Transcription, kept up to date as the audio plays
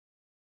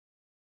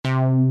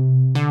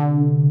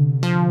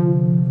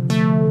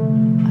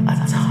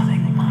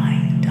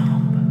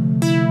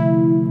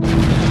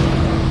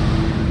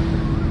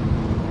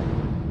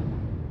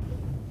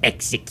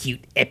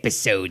execute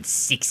episode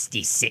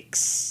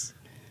 66.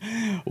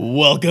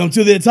 Welcome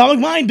to the Atomic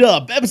Mind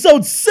Up,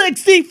 episode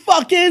 60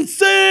 fucking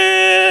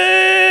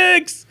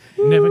 6.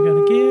 Never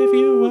gonna give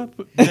you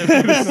up.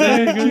 Never gonna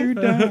say you're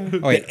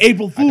done. Oh, wait,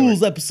 April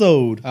Fool's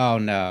episode. Oh,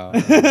 no.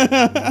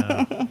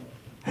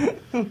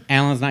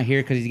 Alan's not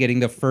here because he's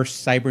getting the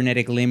first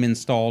cybernetic limb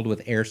installed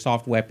with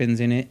airsoft weapons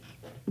in it.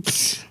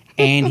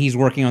 And he's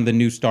working on the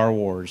new Star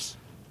Wars.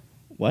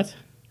 What?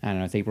 I don't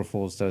know. It's April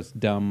Fool's, so it's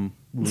dumb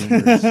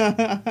rumors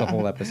the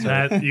whole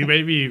episode. You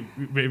made me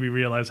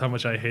realize how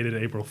much I hated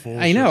April Fool's.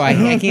 I know. I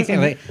can't say.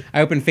 Like,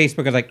 I opened Facebook.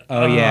 I was like,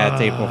 oh, yeah,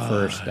 it's April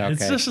 1st. Okay.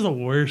 It's just the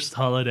worst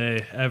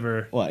holiday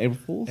ever. What, April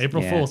Fool's?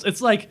 April Yeah. Fool's.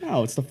 It's like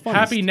No, it's the funnest.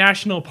 Happy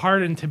National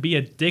Pardon to be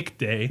a dick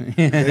day.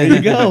 There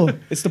you go.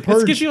 It's the It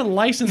purge. gives you a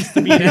license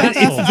to be an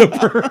asshole. It's the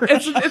purge.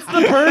 It's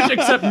the purge,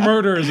 except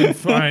murder isn't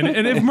fine.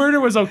 And if murder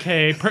was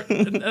okay,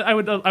 I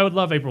would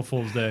love April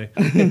Fool's Day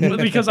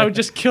because I would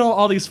just kill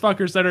all these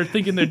fuckers that are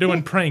thinking they're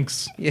doing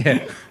pranks. Yeah.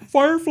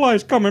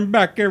 Firefly's coming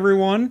back,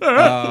 everyone.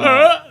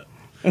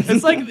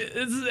 It's like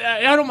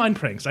I don't mind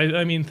pranks.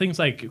 I mean things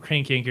like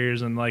Crank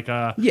Yankers and like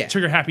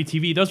Trigger Happy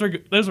TV.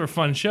 Those were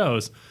fun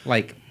shows.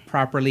 Like,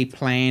 properly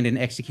planned and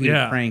executed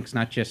Yeah. pranks,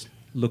 not just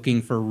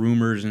looking for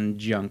rumors and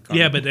junk.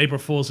 Yeah, but April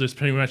Fool's just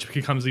pretty much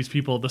becomes these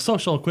people, the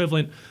social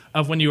equivalent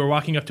of when you were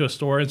walking up to a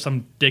store and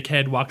some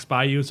dickhead walks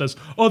by you and says,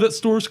 "Oh, that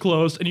store's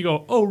closed," and you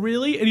go, "Oh,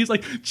 really?" And he's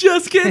like,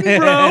 "Just kidding,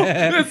 bro."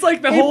 It's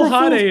like the whole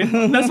holiday.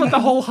 That's what the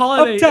whole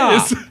holiday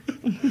is.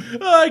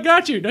 Oh, I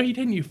got you. No, you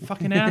didn't, you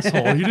fucking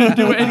asshole. You didn't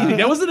do anything.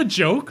 That wasn't a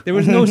joke. There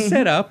was no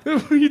setup.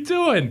 What are you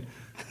doing?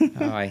 Oh,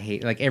 I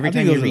hate, like, every I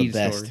time think you those are the read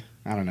best. stories.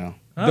 I don't know.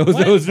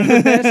 Those are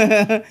the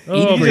best.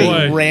 Oh, You just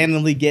boy.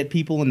 randomly get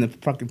people in the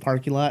fucking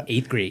parking lot.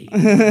 8th grade.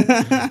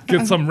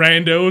 Get some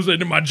randos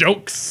into my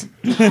jokes.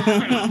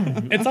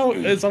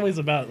 It's always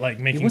about like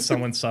making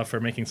someone suffer,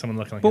 making someone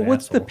look like But an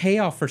what's the asshole.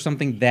 payoff for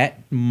something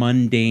that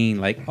mundane?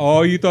 Like,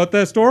 oh, you thought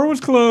that store was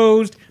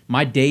closed.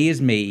 My day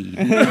is made.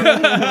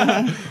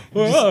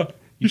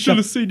 You should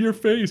have seen your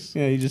face.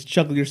 Yeah, you just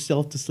chuckle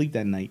yourself to sleep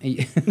that night.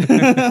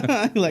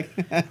 What Like,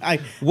 I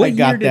year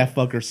got did- that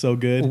fucker so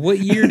good.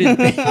 year did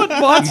they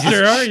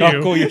Monster, are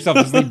chuckle you? yourself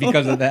to sleep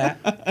because of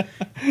that?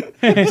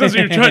 Says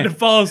you're trying to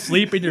fall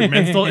asleep in your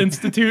mental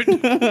institute.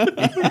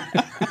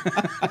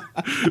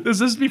 Is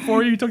this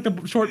before you took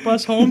the short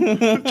bus home?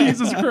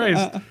 Jesus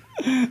Christ.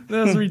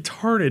 That's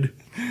retarded.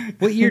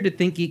 What year did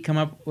ThinkGeek come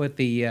up with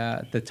the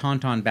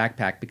Tauntaun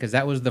backpack? Because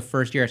that was the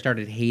first year I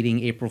started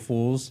hating April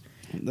Fools.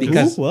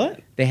 Because What?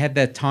 they had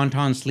the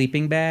Tauntaun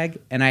sleeping bag,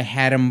 and I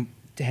had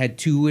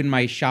two in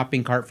my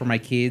shopping cart for my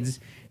kids.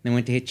 And they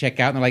went to hit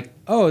checkout, and they're like,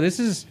 "Oh, this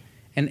is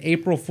an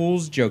April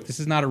Fool's joke. This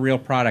is not a real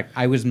product."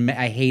 I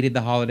hated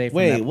the holiday. From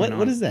Wait, that point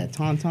what on. is that?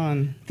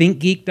 Tauntaun?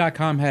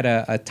 ThinkGeek.com had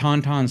a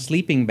Tauntaun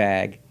sleeping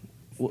bag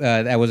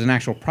that was an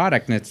actual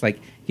product, and it's like,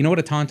 you know what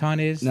a Tauntaun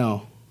is?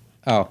 No.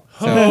 Oh,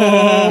 so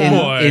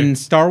boy. in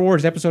Star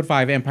Wars Episode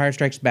 5, Empire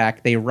Strikes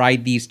Back, they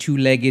ride these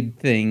two-legged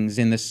things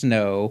in the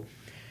snow.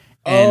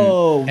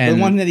 The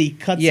one that he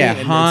cuts yeah, it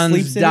and Hans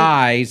sleeps in it?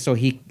 dies, so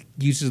he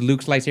uses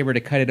Luke's lightsaber to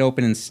cut it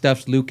open and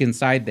stuffs Luke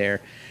inside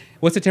there.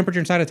 What's the temperature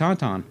inside a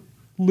Tauntaun?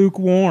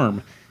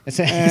 Lukewarm.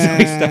 So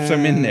he stuffs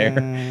him in there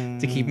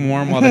to keep him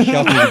warm while the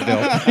shelter is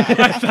built.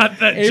 I thought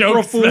that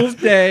April joke Fool's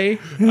Day.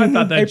 I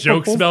thought that April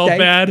joke Fool's smelled Day.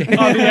 bad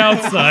on the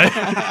outside.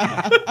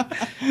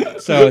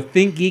 So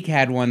ThinkGeek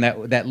had one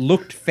that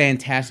looked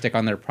fantastic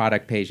on their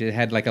product page. It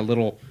had like a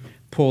little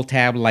pull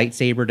tab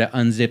lightsaber to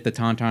unzip the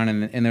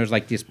Tauntaun, and there was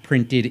like this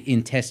printed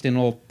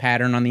intestinal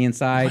pattern on the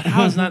inside.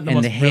 How is that the and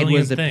most the head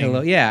was brilliant the thing?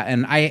 pillow. Yeah,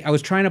 and I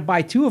was trying to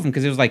buy two of them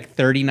because it was like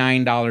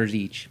 $39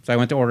 each. So I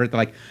went to order it. They're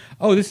like,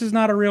 "Oh, this is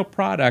not a real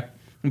product."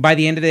 And by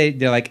the end of the day,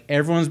 they're like,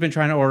 "Everyone's been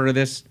trying to order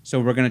this, so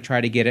we're going to try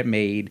to get it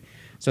made."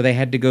 So they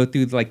had to go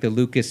through like the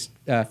Lucas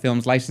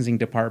Films licensing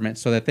department.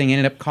 So the thing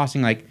ended up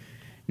costing like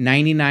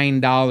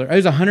 $99. It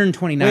was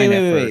 $129 at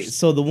Wait. first.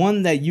 So the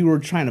one that you were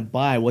trying to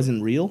buy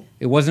wasn't real?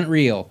 It wasn't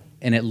real,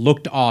 and it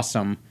looked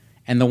awesome.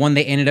 And the one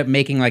they ended up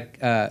making like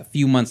a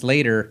few months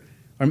later,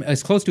 or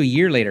it's close to a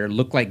year later,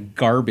 looked like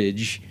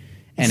garbage,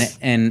 and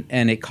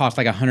it cost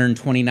like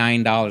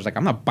 $129. Like,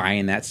 I'm not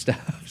buying that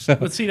stuff. So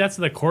But see, that's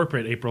the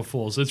corporate April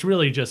Fools. It's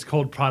really just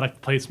cold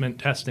product placement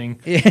testing.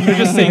 They're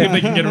just saying if they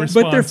can get a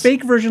response. but their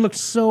fake version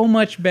looks so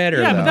much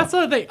better. Yeah, though. but that's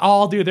what they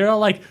all do. They're all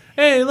like,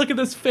 "Hey, look at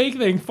this fake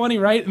thing, funny,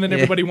 right?" And then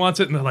everybody wants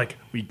it, and they're like,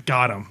 "We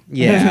got them."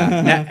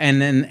 Yeah.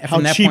 And then How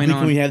from that cheaply point on,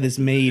 can we have this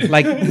made?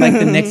 like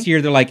the next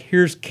year, they're like,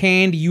 "Here's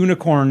canned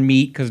unicorn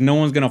meat," because no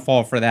one's gonna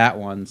fall for that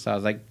one. So I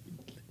was like,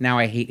 now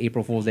I hate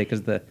April Fool's Day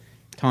because the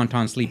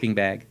Tauntaun sleeping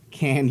bag.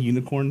 Canned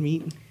unicorn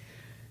meat?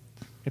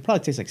 It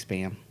probably tastes like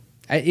Spam.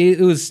 It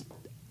was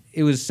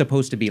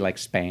supposed to be like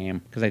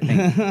Spam because I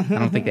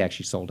don't think they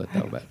actually sold it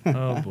though. But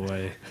Oh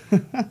boy.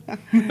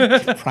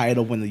 Pry it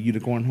open the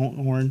unicorn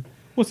horn.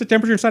 what's the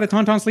temperature inside a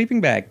Tauntaun sleeping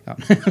bag? Oh.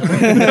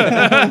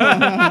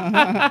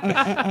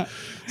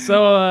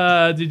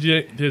 So, did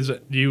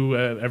you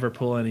ever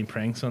pull any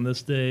pranks on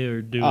this day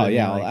or do? Oh any,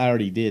 yeah, like- I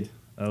already did.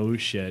 Oh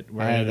shit!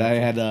 I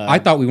had. I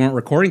thought we weren't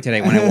recording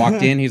today when I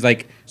walked in. He's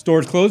like,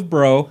 "Store's closed,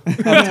 bro."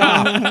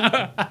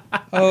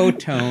 Oh,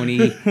 Tony,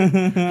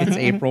 it's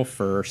April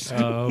 1st.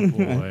 Oh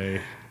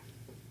boy.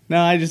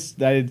 No, I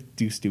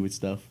do stupid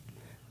stuff.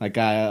 Like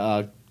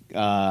on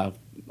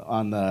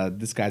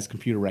this guy's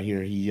computer right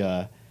here, he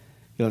has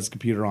his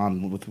computer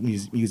on with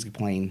music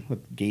playing,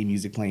 with gay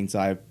music playing. So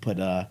I put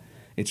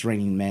 "It's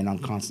Raining Men" on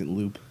constant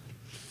loop.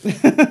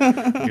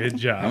 Good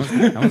job.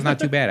 That was not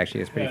too bad,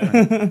 actually. It's pretty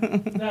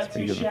funny. Not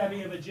too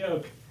shabby of a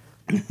joke.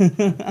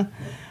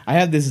 I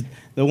have this.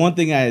 The one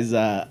thing is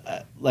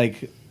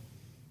like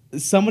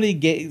somebody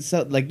get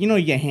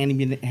you get hand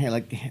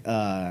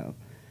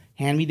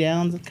me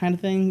downs kind of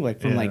thing, like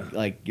from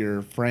like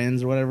your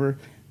friends or whatever.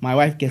 My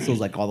wife gets those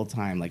like all the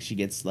time. Like she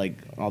gets like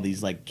all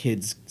these like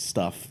kids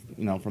stuff,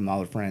 from all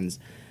her friends,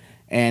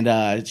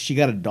 and she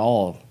got a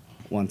doll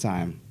one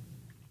time.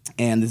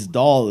 And this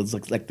doll is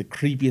like the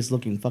creepiest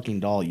looking fucking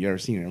doll you ever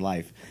seen in your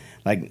life.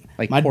 Like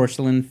my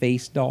porcelain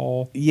face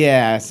doll.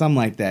 Yeah, something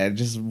like that.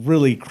 Just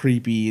really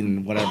creepy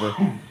and whatever.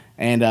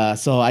 And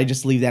so I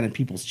just leave that in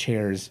people's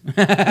chairs.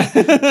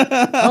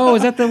 Oh,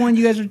 is that the one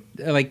you guys are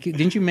like?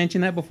 Didn't you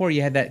mention that before?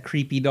 You had that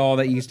creepy doll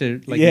that you used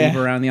to leave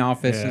around the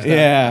office and stuff.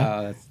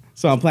 Yeah.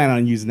 So I'm planning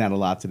on using that a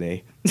lot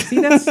today. See,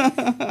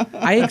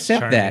 I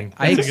accept that.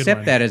 I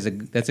accept that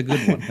that's a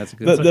good one. That's a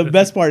good one. The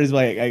best part is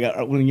like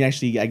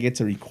I get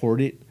to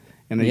record it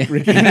and I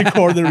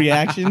record the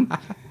reaction.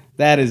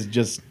 That is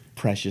just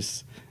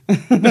precious.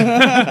 That's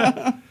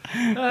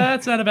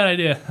not a bad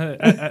idea.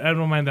 I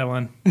don't mind that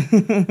one.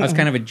 I was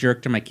kind of a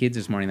jerk to my kids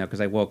this morning though, because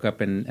I woke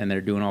up and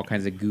they're doing all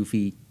kinds of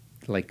goofy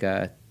like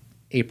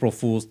April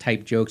Fool's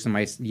type jokes, and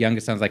my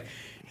youngest son's like,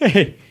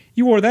 "Hey,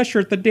 you wore that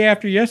shirt the day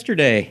after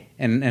yesterday."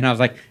 And I was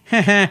like,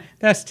 "Haha,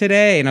 that's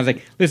today." And I was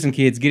like, "Listen,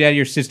 kids, get out of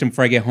your system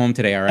before I get home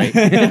today, all right?"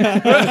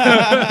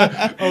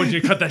 Oh,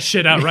 you cut that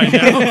shit out right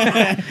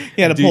now.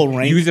 You had to pull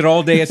rank. Use it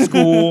all day at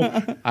school.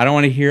 I don't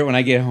want to hear it when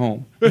I get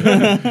home.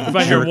 If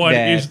I hear one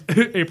Dad.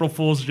 April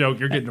Fool's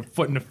joke, you're getting a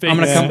foot in the face. I'm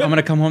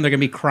gonna come home. They're gonna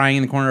be crying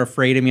in the corner,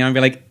 afraid of me. I'm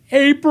gonna be like,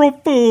 "April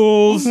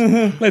Fools,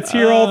 let's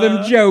hear all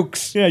them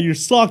jokes." Yeah, your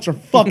socks are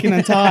fucking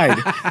untied.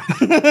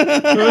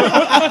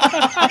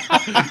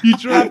 You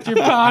dropped your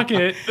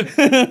pocket.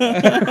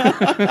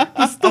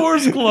 The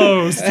store's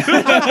closed.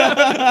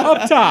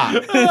 Up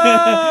top.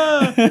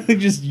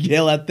 Just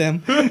yell at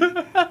them.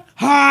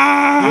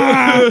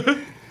 Ha!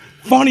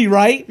 Funny,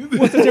 right?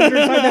 What's the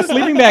difference inside that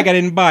sleeping bag I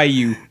didn't buy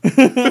you?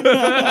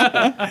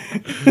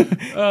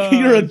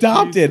 You're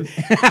adopted.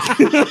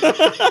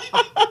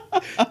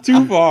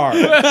 Too far.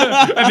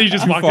 And then you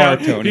just walked far,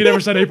 out. Tony. He never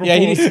said April Yeah,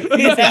 he Fool's.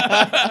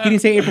 didn't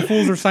say April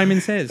Fools or Simon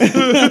Says.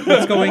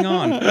 What's going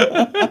on?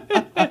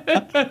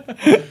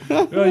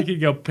 Well, you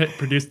could go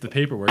produce the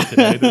paperwork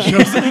today that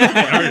shows that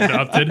they are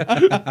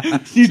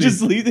adopted. You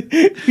just leave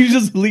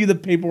the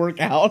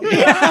paperwork out.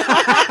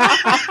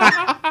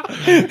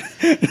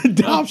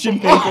 Adoption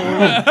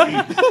paperwork.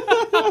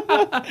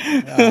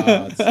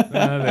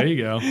 There you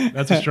go.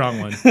 That's a strong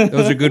one.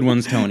 Those are good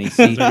ones, Tony.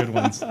 See, Those are good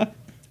ones.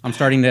 I'm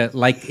starting to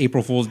like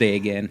April Fool's Day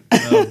again.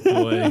 Oh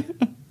boy.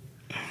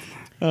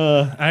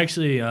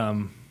 Actually,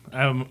 I'm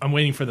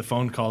waiting for the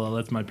phone call that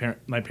lets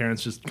my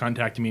parents just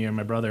contacting me or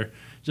my brother,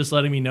 just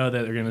letting me know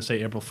that they're going to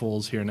say April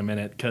Fool's here in a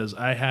minute, because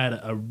I had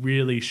a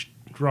really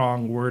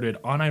strong worded,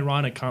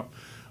 unironic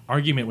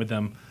argument with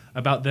them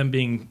about them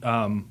being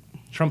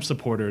Trump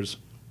supporters.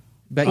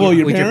 But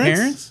your with parents? your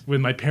parents?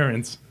 With my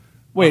parents.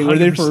 Wait, were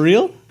they for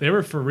real? They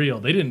were for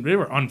real. They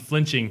were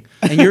unflinching.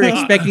 And you're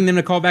expecting them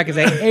to call back and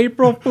say,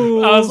 "April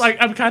Fools." I was like,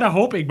 I'm kind of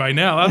hoping by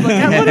now. I'm like,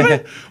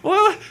 yeah,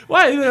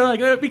 why? They're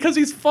like, because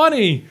he's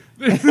funny.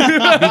 because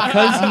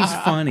he's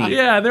funny.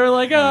 Yeah, they're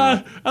like,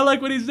 I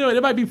like what he's doing.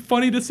 It might be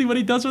funny to see what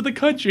he does with the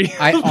country.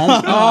 Oh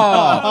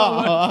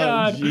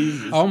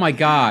my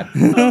God.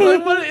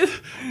 I'm like,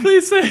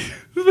 please say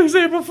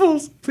April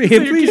Fool's.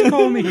 Please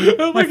call me.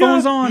 Oh my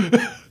phone's on.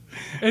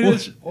 And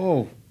it's,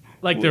 Oh.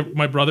 like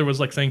my brother was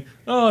like saying,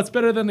 "Oh, it's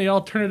better than the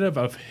alternative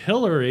of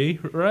Hillary,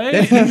 right?"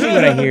 That's usually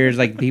what I hear is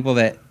like people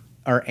that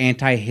are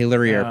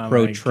anti-Hillary or Oh,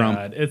 pro-Trump.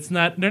 my God. It's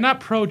not. They're not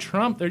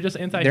pro-Trump. They're just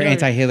anti-Hillary. They're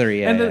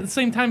anti-Hillary, yeah. And at the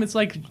same time, it's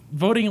like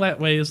voting that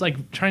way is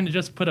like trying to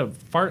just put a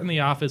fart in the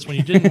office when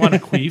you didn't want to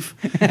queef.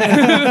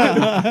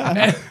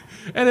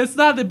 and it's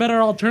not the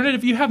better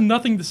alternative. You have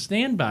nothing to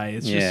stand by.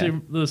 It's just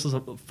this is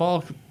a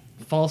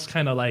false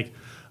kind of like,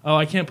 oh,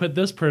 I can't put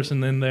this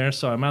person in there,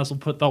 so I might as well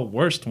put the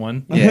worst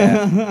one.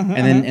 Yeah.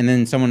 and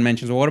then someone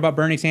mentions, well, what about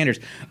Bernie Sanders?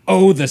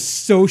 Oh, the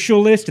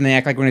socialist. And they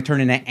act like we're going to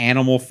turn into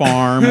Animal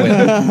Farm with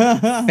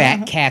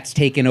fat cats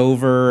taking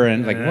over.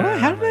 And like, what?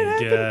 How did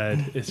that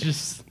happen? God. It's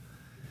just,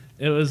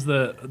 it was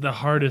the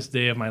hardest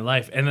day of my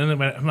life. And then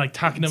I'm like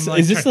talking to them. So like,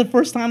 is this the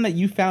first time that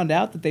you found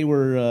out that they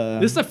were...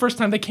 This is the first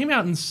time they came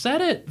out and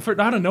said it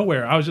out of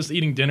nowhere. I was just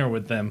eating dinner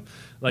with them,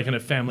 like in a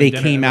family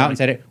dinner. They came out and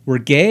said it. We're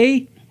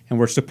gay. And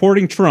we're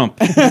supporting Trump.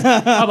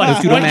 I'm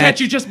like, why can't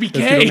you just be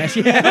gay?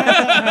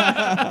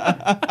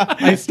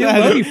 I still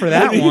love you for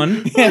that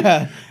one.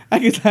 Yeah.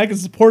 I can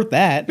support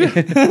that.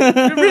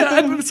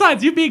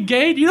 Besides, you being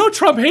gay, you know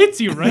Trump hates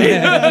you,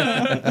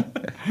 right?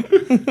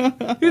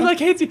 He like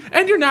hates you,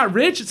 and you're not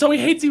rich, so he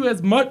hates you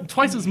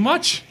twice as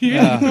much.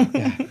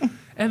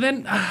 And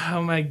then,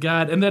 oh my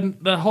God, and then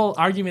the whole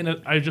argument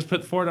that I just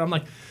put forward, I'm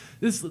like,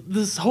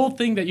 this whole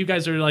thing that you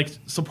guys are like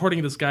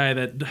supporting this guy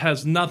that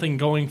has nothing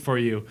going for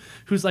you,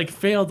 who's like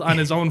failed on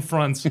his own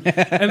fronts,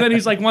 and then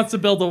he's like wants to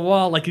build a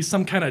wall like he's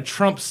some kind of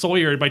Trump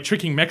Sawyer by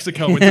tricking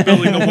Mexico into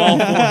building the wall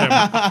for him.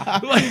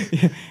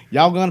 Like,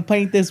 y'all gonna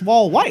paint this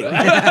wall white?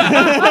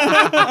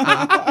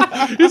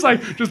 He's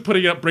like just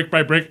putting it up brick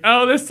by brick.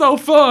 Oh, this is so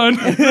fun.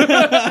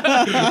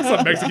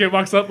 Some Mexican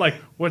walks up like,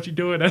 "What you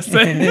doing,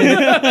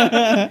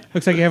 essay?"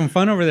 Looks like you're having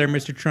fun over there,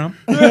 Mr. Trump.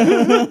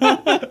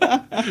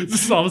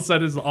 Just all of a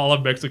sudden, it's all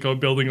of Mexico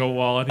building a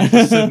wall, and he's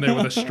just sitting there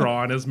with a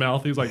straw in his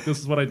mouth. He's like, "This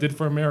is what I did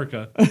for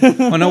America."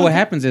 Well, no, what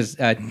happens is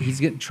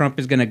Trump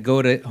is going to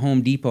go to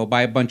Home Depot,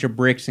 buy a bunch of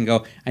bricks, and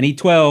go, "I need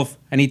 12.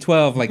 I need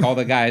 12," like all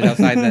the guys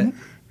outside that.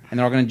 And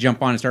they're all going to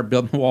jump on and start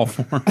building the wall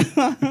for him.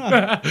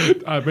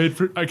 I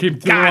came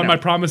through on my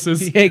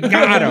promises. Yeah,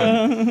 got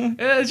him.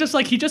 It's just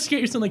like he just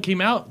recently came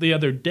out the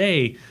other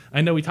day.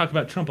 I know we talk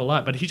about Trump a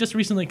lot, but he just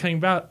recently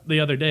came out the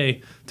other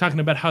day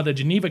talking about how the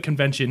Geneva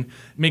Convention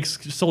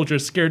makes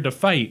soldiers scared to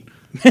fight.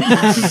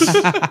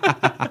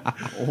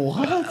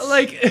 What?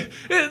 Like,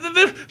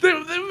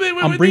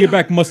 I'm bringing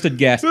back mustard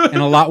gas and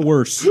a lot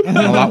worse.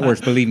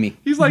 Believe me.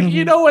 He's like,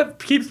 you know what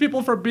keeps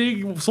people from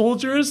being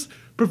soldiers?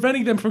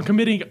 Preventing them from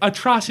committing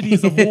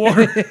atrocities of war.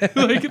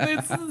 Like,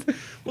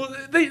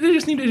 they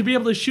just need to be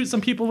able to shoot some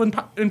people in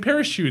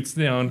parachutes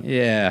down.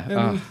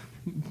 Yeah.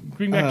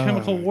 Bring back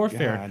chemical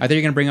warfare. God. I thought you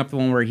were going to bring up the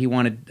one where he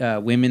wanted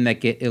women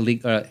that get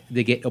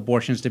they get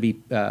abortions to be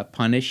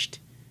punished.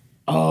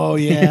 Oh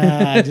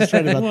yeah, I just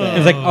read about that. It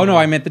was like, oh no,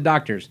 I meant the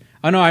doctors.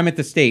 Oh no, I meant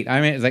the state.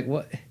 I meant it's like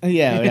what?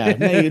 Yeah.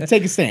 No,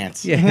 take a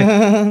stance.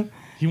 Yeah.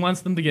 He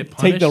wants them to get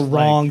punished. Take the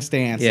wrong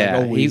stance. Yeah.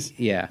 Like always.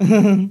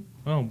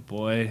 Oh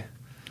boy.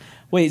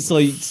 Wait.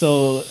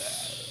 So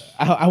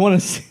I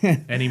want to see.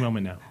 Any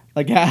moment now.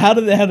 Like how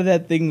did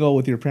that thing go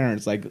with your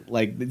parents? Like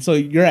so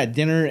you're at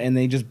dinner and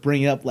they just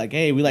bring up like,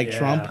 hey, we like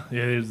Trump.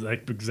 Yeah, it was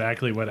like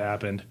exactly what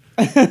happened.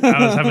 I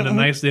was having a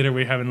nice dinner.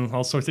 We were having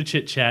all sorts of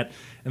chit chat,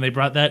 and they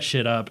brought that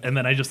shit up. And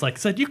then I just like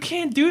said, "You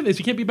can't do this.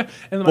 You can't be back."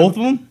 And then Both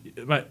of them?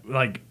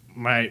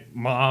 My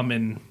mom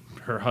and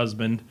her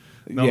husband.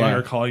 No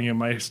longer calling him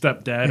my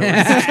stepdad.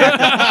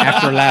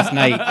 After last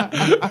night.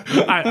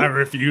 I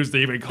refuse to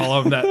even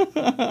call him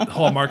that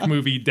Hallmark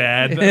movie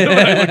dad. When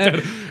I looked at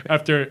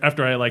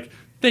after I like,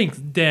 thanks,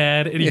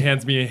 Dad. And he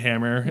hands me a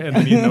hammer. And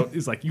then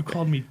he's like, you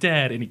called me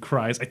Dad. And he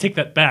cries. I take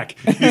that back.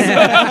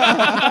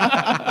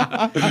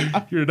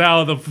 You're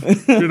now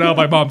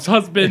my mom's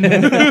husband.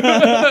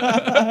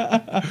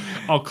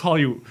 I'll call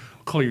you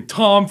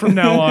Tom from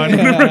now on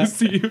whenever I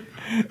see you.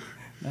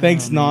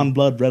 Thanks,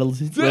 non-blood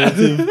relative. I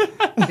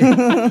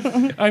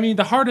mean,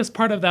 the hardest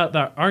part of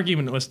that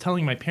argument was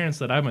telling my parents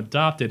that I'm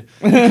adopted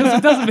because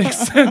it doesn't make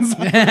sense.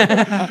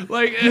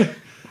 Like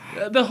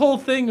the whole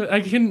thing,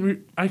 I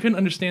couldn't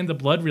understand the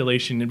blood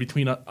relation in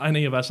between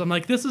any of us. I'm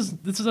like, this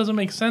doesn't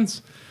make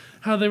sense.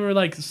 How they were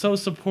like so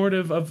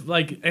supportive of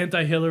like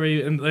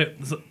anti-Hillary and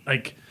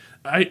like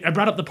I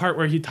brought up the part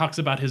where he talks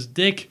about his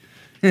dick.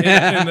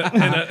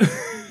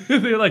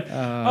 They're like,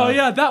 oh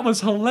yeah, that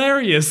was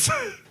hilarious.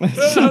 I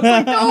was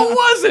like, no, it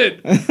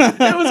wasn't.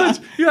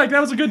 That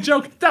was a good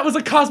joke. That was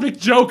a cosmic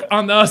joke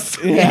on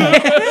us.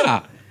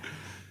 Yeah.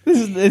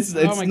 It's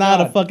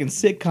not a fucking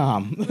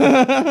sitcom.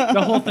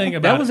 The whole thing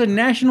about that was a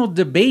national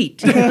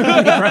debate. You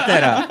brought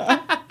that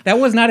up. That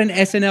was not an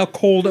SNL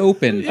cold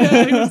open.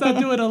 Yeah, he was not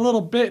doing a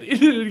little bit.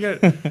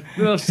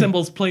 Those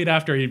symbols played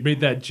after he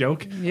made that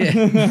joke. Yeah.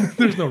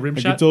 There's no rim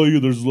I shot. can tell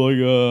you there's like,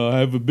 I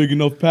have a big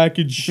enough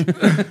package.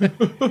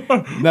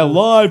 Now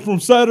live from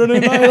Saturday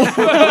Night.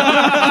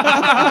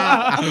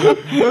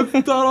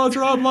 Donald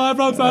Trump live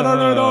from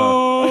Saturday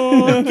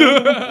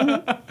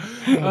Night.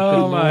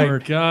 Oh my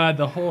God.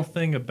 The whole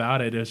thing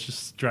about it is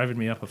just driving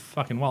me up a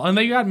fucking wall. And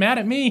they got mad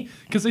at me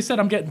because they said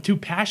I'm getting too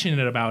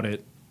passionate about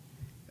it.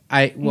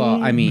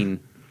 I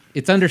mean,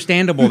 it's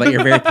understandable that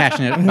you're very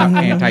passionate about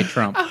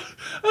anti-Trump. I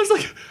was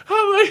like,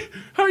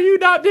 how are you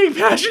not being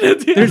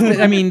passionate? There's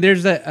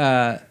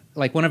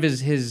like one of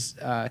his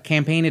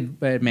campaign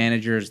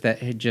managers that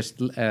had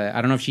just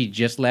I don't know if she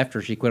just left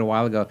or she quit a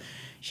while ago.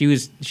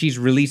 She's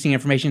releasing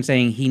information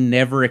saying he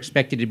never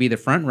expected to be the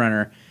front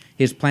runner.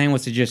 His plan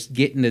was to just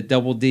get into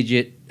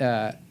double-digit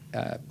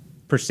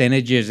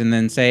percentages and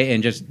then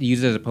just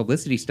use it as a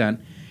publicity stunt.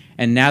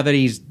 And now that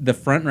he's the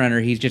front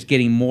runner, he's just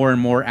getting more and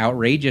more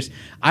outrageous.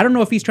 I don't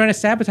know if he's trying to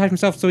sabotage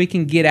himself so he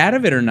can get out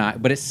of it or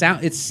not, but it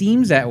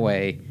seems that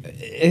way.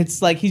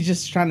 It's like he's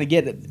just trying to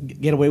get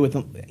away with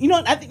him. You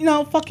know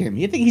what? Fuck him.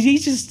 You think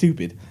he's just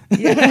stupid?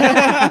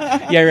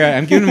 Yeah, right.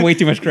 I'm giving him way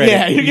too much credit.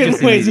 Yeah, you're giving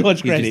him way too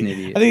much credit. He's just an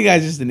idiot. I think the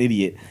guy's just an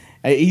idiot.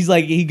 He's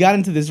like, he got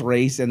into this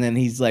race and then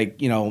he's like,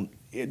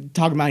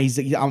 talking about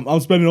I'm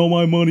spending all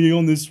my money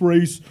on this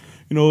race.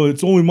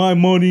 It's only my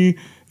money.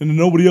 and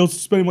nobody else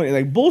is spending money.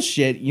 Like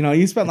bullshit. You know,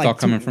 he spent It's all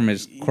coming from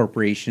his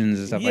corporations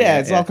and stuff like that. Yeah,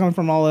 it's all coming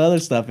from all the other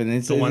stuff, and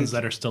it's The ones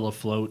that are still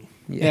afloat.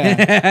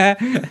 Yeah.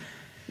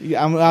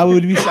 I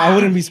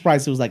wouldn't be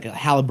surprised if it was like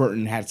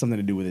Halliburton had something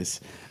to do with this.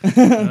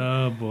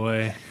 Oh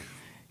boy.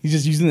 He's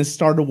just using this to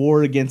start a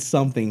war against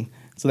something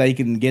so that he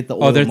can get the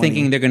oil Oh, they're money.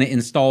 thinking they're going to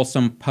install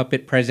some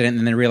puppet president,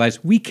 and then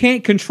realize we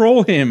can't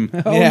control him.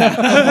 Oh,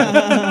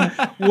 Yeah.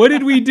 no. What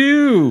did we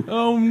do?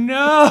 Oh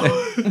no.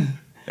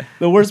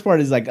 The worst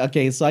part is like,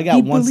 okay, so I got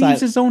He one believes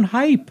side. his own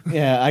hype.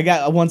 Yeah, I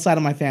got one side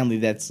of my family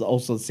that's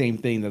also the same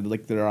thing.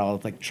 They're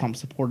all like Trump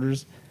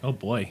supporters. Oh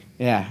boy.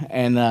 Yeah,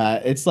 and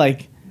it's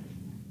like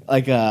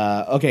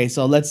okay,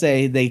 so let's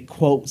say they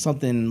quote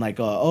something like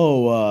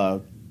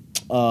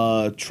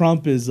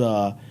Trump is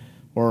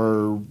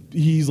or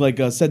he's like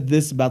said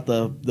this about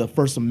the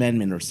First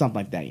Amendment or something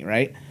like that,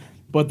 right?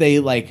 But they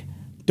like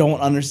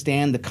don't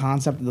understand the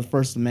concept of the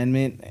First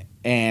Amendment,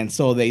 and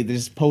so they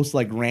just post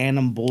like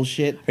random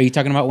bullshit. Are you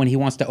talking about when he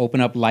wants to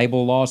open up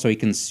libel law so he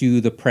can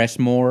sue the press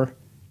more?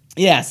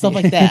 Yeah, stuff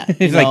like that.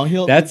 It's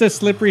like, that's a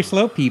slippery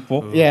slope,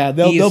 people. Yeah, he's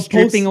they'll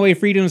stripping post, away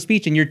freedom of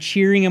speech, and you're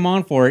cheering him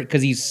on for it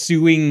because he's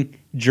suing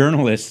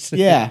journalists.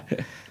 Yeah,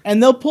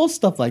 and they'll post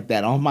stuff like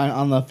that on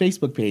the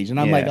Facebook page, and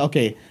I'm Yeah. like,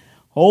 okay,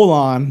 hold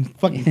on,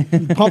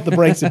 fucking pump the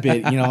brakes a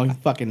bit,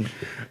 fucking,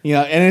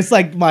 and it's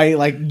like my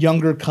like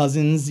younger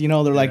cousins, they're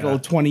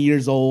like 20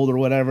 years old or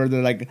whatever.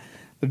 They're like,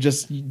 they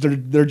just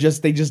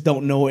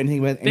don't know anything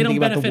about They don't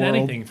about the benefit world.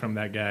 anything from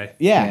that guy.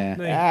 Yeah,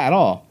 Yeah. at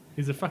all.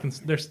 He's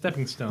they're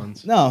stepping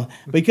stones. No,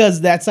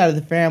 because that side of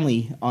the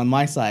family on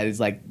my side is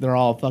like they're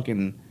all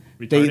fucking.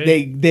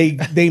 Retarded?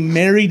 They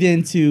married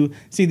into.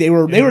 See, they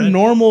were Illiterate?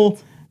 normal.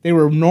 They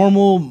were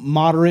normal,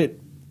 moderate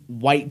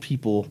white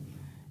people,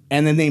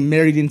 and then they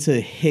married into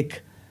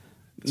hick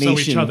nation.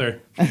 So each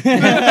other.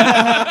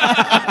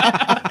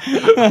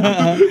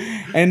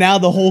 And now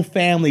the whole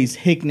family's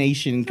hick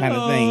nation kind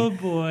of Oh thing.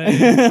 boy.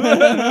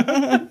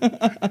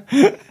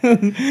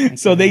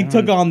 So they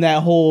took on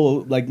that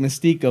whole like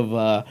mystique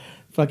of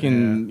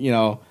fucking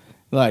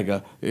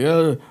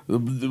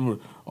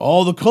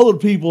all the colored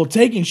people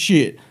taking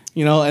shit.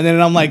 And then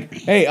I'm like,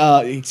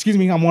 hey, excuse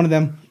me, I'm one of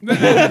them. We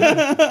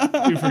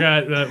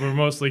forgot that we're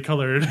mostly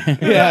colored.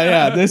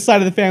 Yeah, this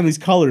side of the family's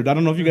colored. I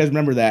don't know if you guys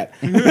remember that.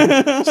 So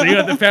you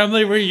got the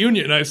family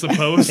reunion, I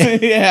suppose.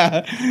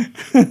 Yeah.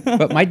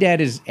 But my dad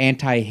is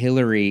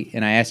anti-Hillary,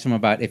 and I asked him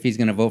about if he's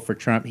going to vote for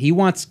Trump. He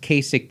wants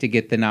Kasich to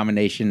get the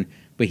nomination,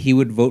 but he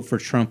would vote for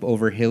Trump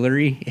over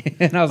Hillary.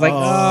 And I was like,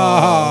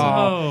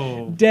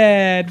 Oh,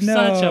 Dad, no.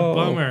 such a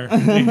bummer. to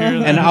hear that.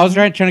 And I was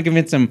trying to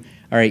convince him,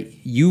 all right,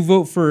 you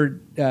vote for,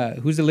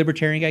 who's the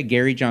libertarian guy?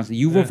 Gary Johnson.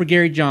 You vote for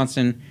Gary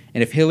Johnson,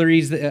 and if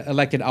Hillary's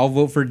elected, I'll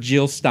vote for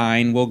Jill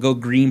Stein. We'll go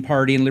Green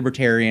Party and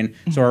Libertarian,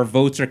 so our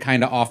votes are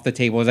kind of off the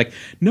table. I was like,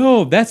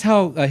 no, that's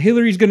how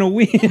Hillary's going to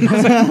win. I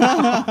was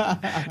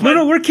like,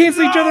 no, we're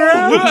canceling each other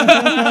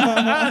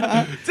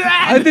out.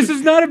 Dad! This is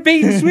not a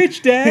bait and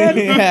switch, Dad.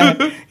 Yeah.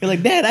 You're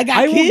like, Dad, I got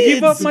I kids. won't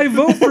give up my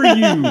vote for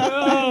you.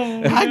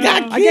 Oh, I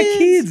got kids. I got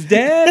kids,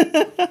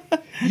 Dad.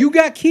 You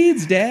got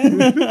kids, Dad.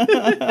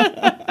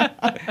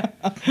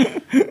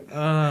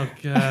 oh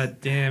god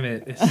damn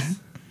it.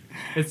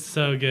 It's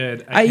so good.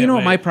 You can't know what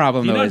wait. my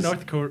problem, though, is-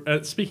 North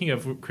Korea. Speaking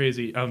of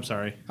crazy, I'm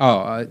sorry.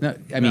 Oh, no,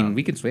 I mean,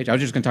 we can switch. I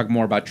was just going to talk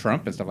more about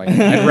Trump and stuff like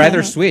that. I'd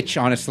rather switch,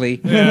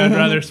 honestly. Yeah, I'd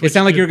rather switch. It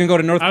sounded like you were going to go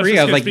to North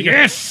Korea. I was like,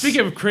 yes!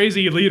 Speaking of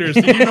crazy leaders,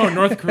 did you know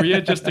North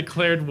Korea just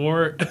declared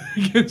war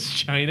against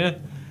China?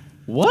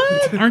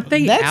 What? Aren't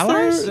they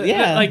allies?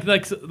 Yeah.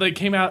 Like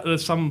came out of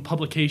some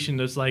publication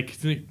that's like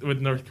with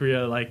North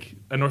Korea, like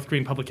a North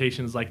Korean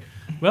publication is like,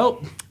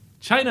 well,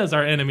 China's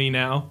our enemy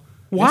now.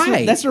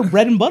 Why? That's their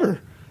bread and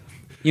butter.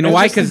 You know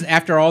why? Because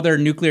after all their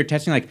nuclear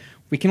testing, like,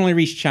 we can only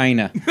reach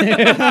China.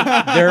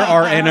 They're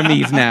our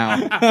enemies now.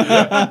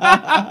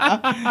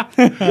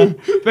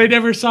 They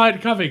never saw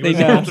it coming. They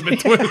the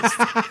ultimate twist.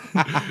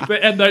 The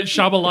M. Night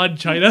Shyamalan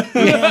China.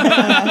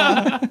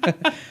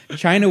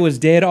 China was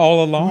dead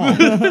all along.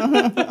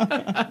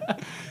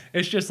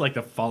 It's just like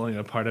the falling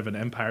apart of an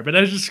empire. But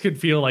I just could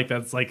feel like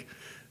that's like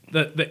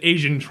the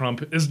Asian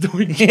Trump is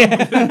doing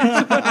Trump.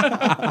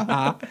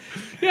 Yeah,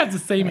 it's the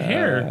same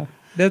hair.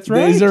 That's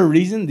right. Is there a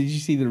reason? Did you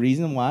see the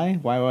reason why?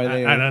 Why were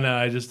they? I don't know.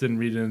 I just didn't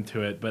read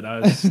into it, but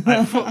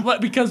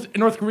because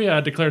North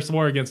Korea declares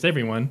war against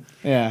everyone.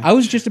 Yeah. I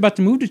was just about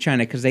to move to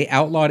China because they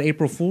outlawed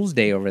April Fool's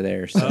Day over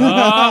there. So.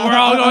 Oh, we're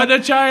all going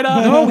to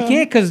China. No, we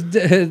can't because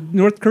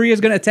North Korea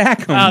is going to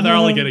attack them. They're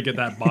only going to get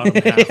that bottom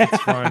half.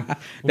 It's fine.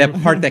 That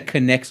part that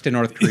connects to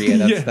North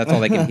Korea. That's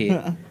all they can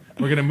hit.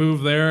 We're going to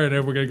move there, and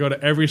then we're going to go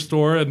to every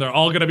store, and they're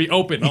all going to be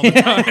open all the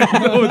time.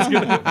 No one's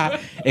gonna...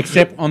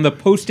 Except on the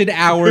posted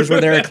hours where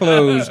they're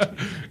closed,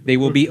 they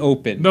will be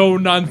open. No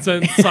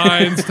nonsense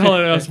signs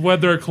telling us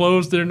whether they're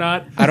closed or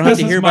not. I don't have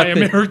to hear about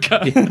America.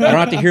 I don't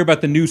have to hear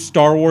about the new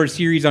Star Wars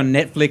series on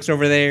Netflix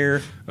over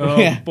there. Oh,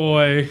 Yeah.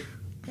 boy.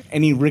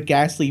 any Rick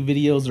Astley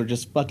videos are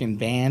just fucking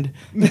banned.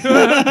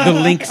 The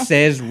link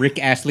says Rick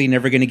Astley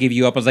never going to give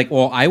you up. I was like,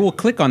 well, I will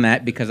click on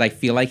that because I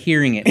feel like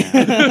hearing it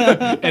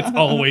now. It's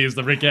always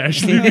the Rick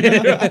Ashley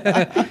video.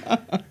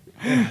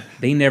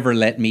 They never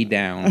let me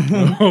down.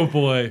 Oh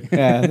boy.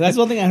 Yeah, that's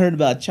one thing I heard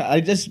about. I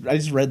just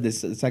read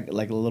this. It's like a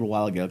little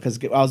while ago because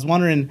I was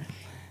wondering.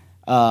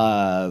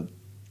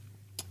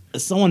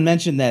 Someone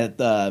mentioned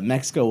that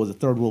Mexico was a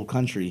third world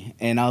country,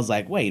 and I was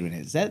like, wait a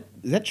minute, is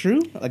that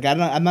true? Like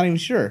I'm not even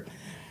sure.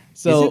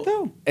 So Is it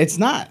though? It's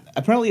not.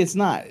 Apparently, it's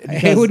not.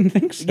 I wouldn't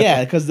think so.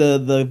 Yeah, because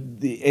the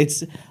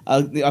it's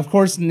of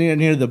course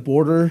near the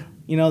border.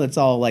 You know, that's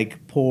all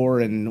like poor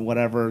and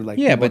whatever. Like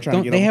Yeah, people are but trying to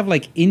don't get they over- have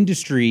like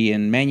industry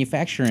and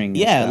manufacturing? And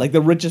Yeah, stuff? like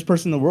the richest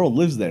person in the world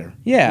lives there.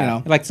 yeah, you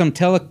know? like some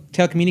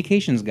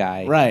telecommunications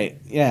guy.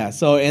 Right. Yeah.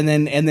 So and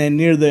then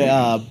near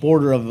the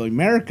border of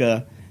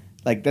America,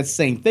 like that's the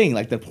same thing.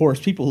 Like the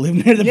poorest people live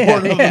near the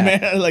border of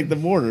America, like the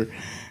border.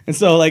 And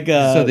so like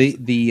So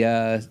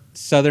the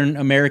Southern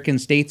American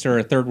states are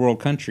a third world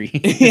country.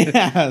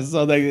 yeah.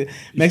 So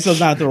Mexico's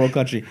not a third world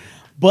country,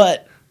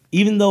 but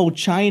even though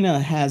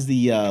China has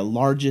the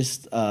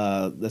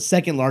the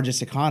second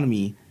largest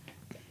economy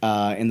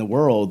in the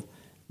world,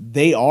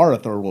 they are a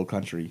third world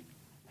country.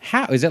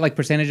 How is it like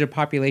percentage of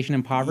population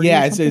and poverty?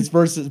 Yeah, or it's something?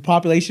 versus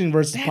population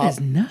versus That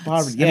is nuts.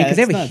 poverty. Yeah, because it's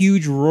they have a nuts.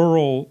 huge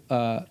rural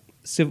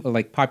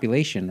like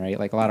population, right?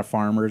 Like a lot of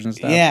farmers and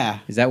stuff. Yeah.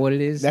 Is that what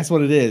it is? That's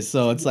what it is.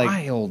 So it's like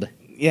wild.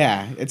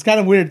 yeah, it's kind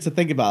of weird to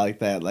think about like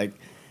that. Like,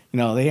 you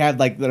know, they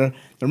have like they're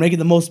making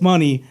the most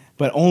money,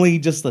 but only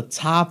just the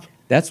top.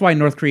 That's why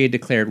North Korea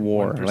declared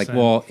war. 1%. Like,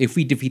 well, if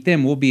we defeat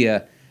them, we'll be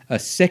a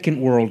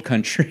second world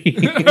country.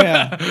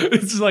 Yeah,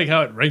 It's just like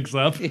how it ranks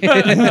up. We'll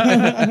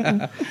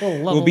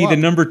be the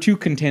number 2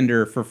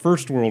 contender for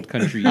first world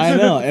countries. I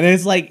know, and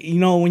it's like you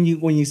know when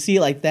you see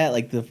it like that,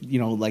 like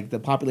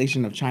the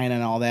population of China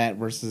and all that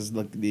versus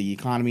the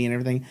economy and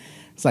everything,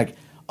 it's like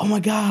oh my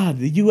god,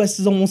 the U.S.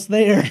 is almost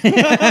there.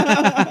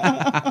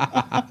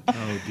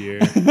 Oh dear.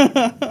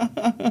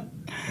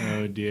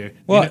 Oh dear.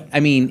 Well, I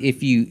mean,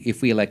 if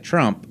we elect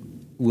Trump,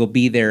 we'll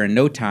be there in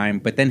no time.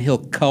 But then he'll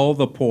cull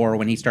the poor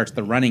when he starts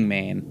the Running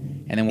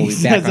Man, and then we'll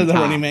be back on the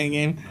top. Running Man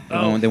game.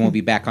 And then we'll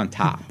be back on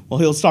top. Well,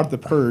 he'll start the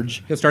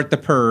purge. He'll start the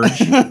purge.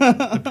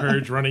 The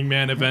Purge Running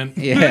Man event.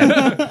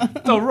 Yeah.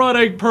 The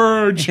Running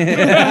Purge.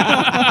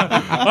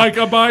 I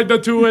combined the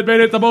two and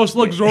made it the most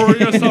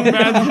luxurious of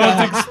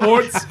man-hunting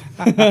sports.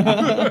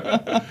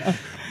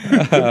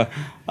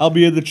 I'll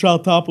be at the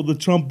top of the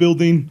Trump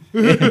building.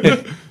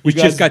 We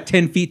just got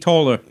 10 feet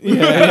taller.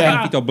 Yeah.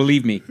 10 feet tall,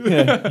 believe me.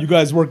 Yeah, you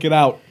guys work it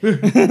out.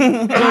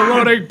 The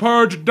Running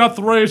Purge Death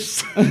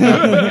Race.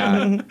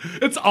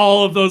 It's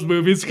all of those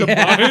movies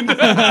combined.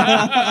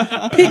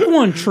 Pick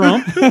one,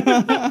 Trump.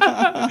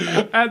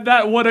 And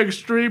that one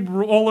extreme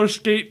roller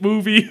skate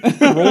movie.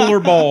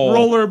 Rollerball.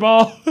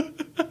 Rollerball.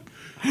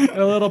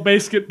 A little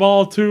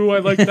basketball too. I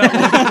like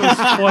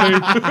that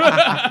one.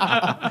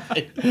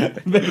 It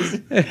was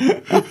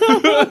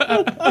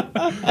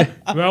funny.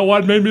 That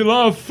one made me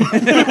laugh. We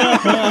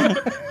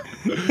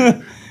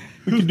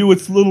can do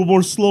it a little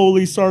more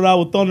slowly. Start out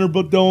with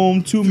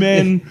Thunderdome, 2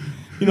 men,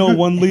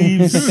 one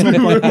leaves,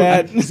 something like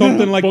that.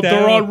 Something like But that.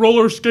 they're on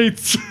roller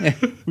skates.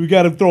 We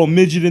got to throw a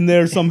midget in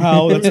there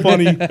somehow. That's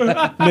funny.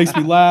 Makes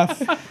me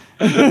laugh.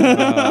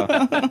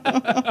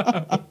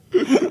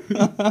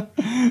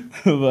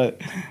 But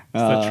It's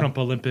the Trump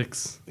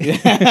Olympics.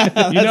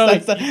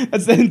 that's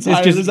the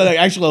entire. just- There's an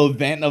actual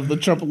event of the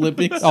Trump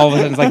Olympics. All of a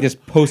sudden, it's like this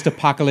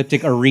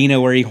post-apocalyptic arena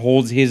where he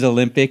holds his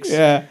Olympics.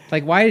 Yeah.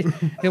 Like, why does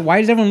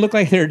everyone look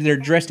like they're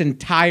dressed in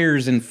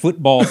tires and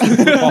football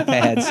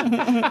pads?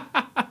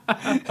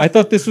 I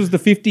thought this was the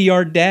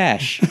 50-yard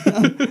dash.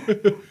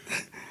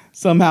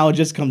 Somehow it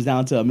just comes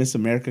down to a Miss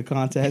America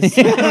contest.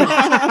 Steve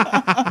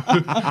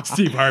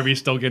Harvey's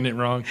still getting it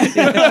wrong.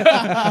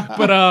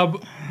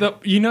 But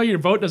your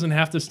vote doesn't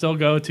have to still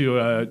go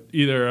to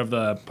either of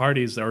the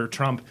parties or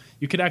Trump.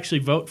 You could actually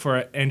vote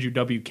for Andrew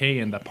WK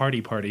and the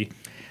Party.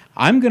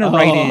 I'm gonna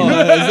write in. Is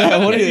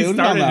that, what are He you talking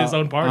started about? his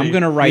own party. I'm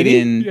gonna write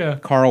in Yeah.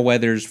 Carl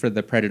Weathers for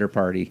the Predator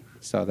Party.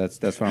 So that's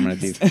what I'm gonna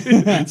do.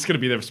 It's gonna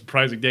be the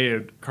surprising day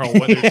of Carl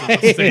Weathers in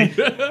the state.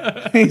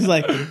 He's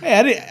like,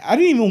 hey, I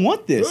didn't even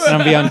want this.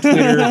 And I'm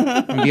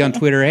gonna be on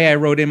Twitter. Hey, I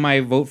wrote in my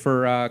vote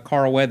for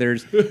Carl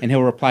Weathers, and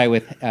he'll reply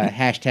with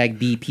hashtag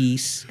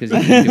 #BPeace because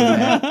he's been doing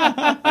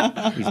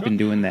that. He's been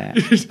doing that.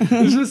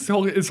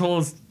 His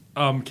whole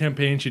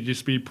campaign should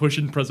just be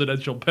pushing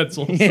presidential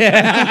pencils.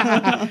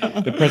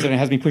 The president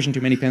has me pushing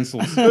too many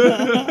pencils,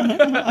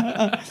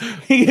 and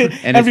it's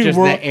Every just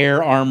world- the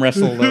air arm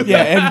wrestle.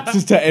 Yeah,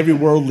 just to every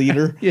world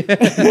leader.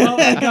 Oh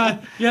my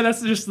god! Yeah,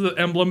 that's just the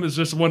emblem. Is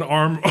just one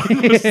arm,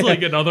 just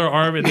like another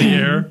arm in the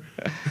air.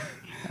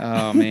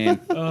 Oh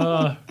man.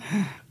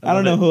 I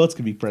don't know who else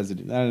could be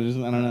president. I don't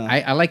know.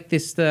 I like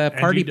this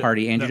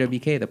party, Andrew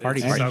WK, the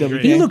party It's party. so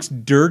great. He looks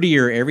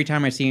dirtier every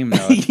time I see him,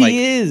 though. It's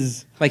He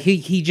is. Like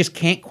he just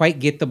can't quite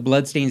get the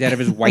bloodstains out of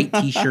his white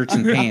t-shirts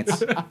and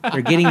pants.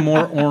 They're getting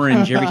more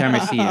orange every time I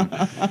see him.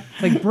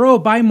 It's like, bro,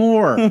 buy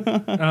more.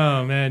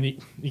 Oh man,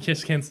 you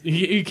just can't.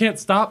 You can't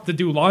stop to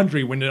do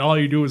laundry when all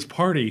you do is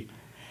party.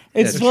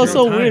 It's Yeah,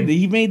 so true. weird.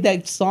 He made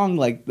that song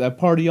like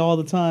party all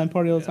the time,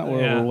 or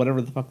Yeah. whatever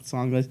the fuck the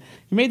song was.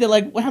 He made that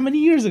like how many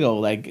years ago?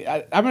 Like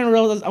I remember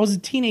I was a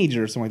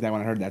teenager or something like that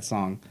when I heard that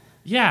song.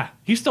 Yeah,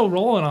 he's still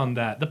rolling on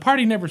that. The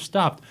party never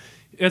stopped.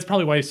 That's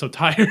probably why he's so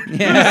tired.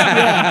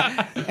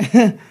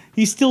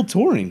 He's still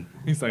touring.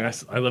 He's like,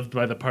 I lived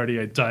by the party,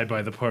 I died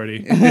by the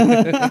party.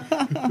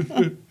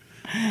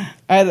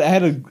 I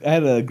had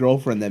a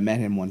girlfriend that met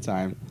him one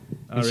time.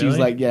 And she was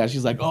really? like,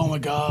 she's like, oh my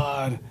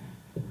god,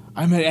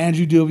 I met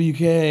Andrew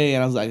WK,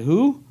 and I was like,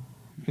 who?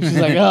 And she's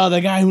like, oh,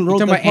 the guy who wrote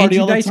the talking about party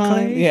Andrew all the Dice time.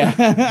 Clay? Yeah.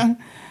 I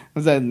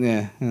was like,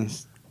 yeah.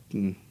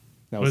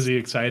 That Was he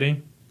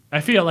exciting? I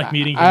feel like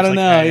meeting him. I don't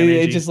know. High energy.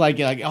 It's just like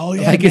oh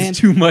yeah, Like man. it's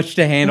too much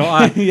to handle.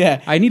 Yeah,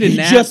 I need a He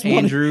nap, just wanted-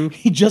 Andrew.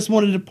 He just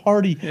wanted to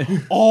party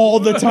all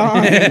the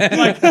time.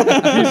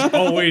 He's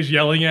always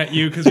yelling at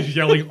you because he's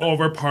yelling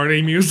over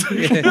party music.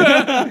 Hey,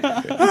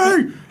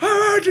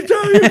 how are you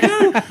doing?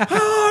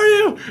 How are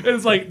you? And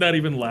it's like not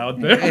even loud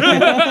there.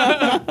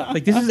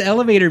 Like this is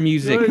elevator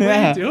music. What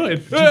Yeah. are you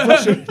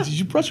doing? Did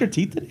you brush your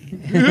teeth today?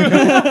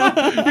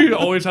 He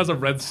always has a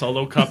red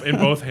Solo cup in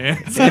both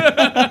hands.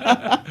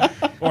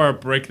 Or a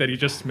brick that he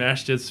just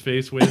smashed his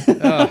face with.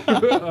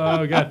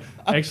 Oh god!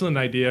 Excellent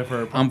idea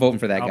for. I'm voting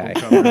for that guy. album I'm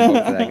cover.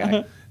 voting for that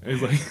guy.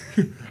 He's like,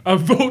 a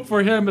vote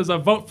for him is a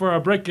vote for a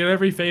brick in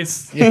every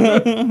face.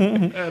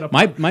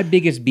 My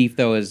biggest beef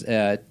though is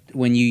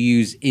when you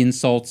use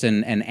insults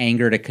and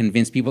anger to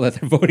convince people that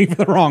they're voting for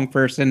the wrong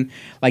person.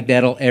 Like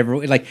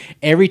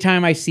every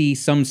time I see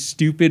some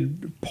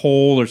stupid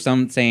poll or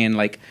some saying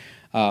like,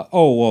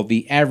 oh well,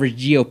 the average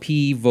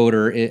GOP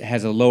voter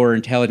has a lower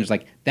intelligence.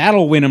 Like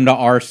that'll win them to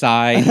our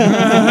side.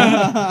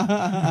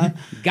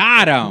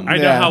 Got him. I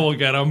know Yeah. how we'll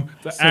get him.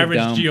 The So average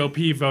dumb.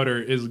 GOP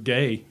voter is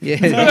gay.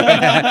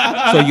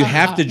 Yeah. So you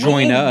have to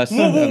join us.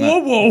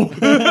 Whoa!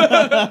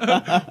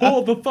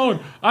 Hold the phone.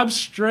 I'm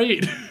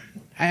straight.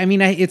 I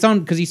mean, it's on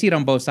because you see it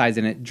on both sides,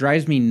 and it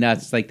drives me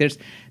nuts. Like, there's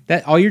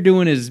that all you're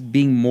doing is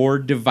being more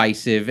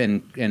divisive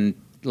and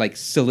like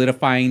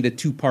solidifying the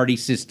two-party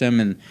system,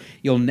 and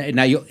you'll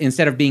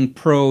instead of being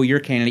pro your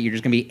candidate, you're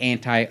just gonna be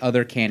anti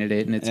other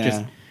candidate, and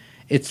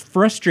it's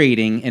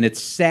frustrating and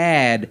it's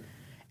sad.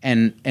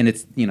 And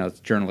it's it's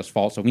journalists'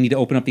 fault. So we need to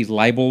open up these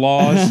libel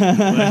laws.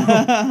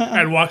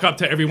 And walk up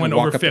to everyone And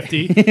walk over up to-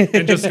 50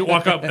 and just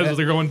walk up as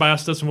they're going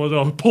past us and we'll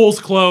go, polls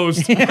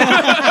closed.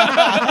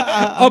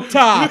 Up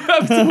top.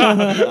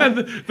 And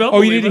they'll Oh,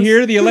 you believe didn't us.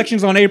 hear? The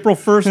election's on April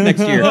 1st next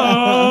year.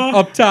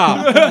 Up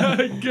top.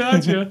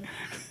 Gotcha.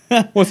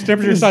 What's the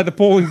temperature inside the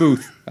polling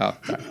booth? Oh,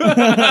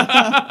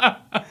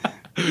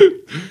 sorry.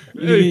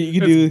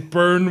 You do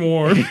Burn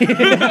warm.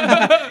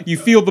 You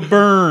feel the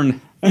burn.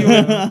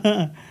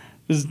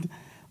 just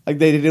like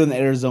they did in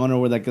Arizona,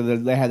 where like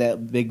they had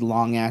that big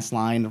long ass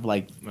line of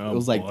like Oh, it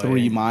was like boy.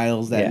 3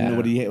 miles that Yeah.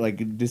 nobody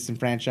like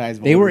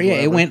disenfranchised. They were, voters, it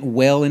whatever. went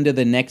well into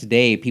the next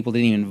day. People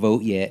didn't even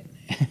vote yet.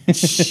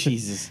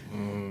 Jesus.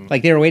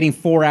 Like they were waiting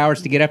 4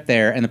 hours to get up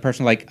there, and the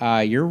person was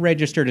like, "You're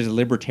registered as a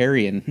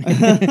libertarian."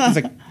 It's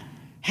like,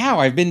 how?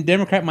 I've been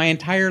Democrat my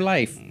entire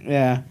life.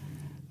 Yeah,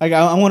 like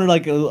I wonder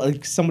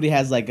like somebody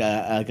has like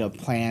a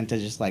plan to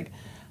just like,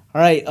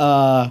 all right,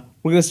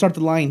 we're gonna start the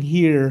line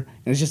here, and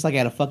it's just like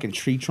at a fucking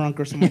tree trunk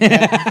or something like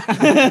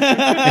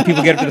that. And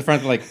people get up to the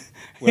front, they're like,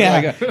 where do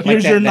I Yeah, go? Like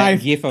here's your that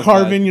knife, gif of,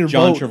 carving your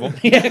John vote. Travolta.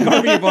 Yeah,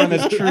 carving your vote on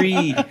this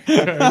tree.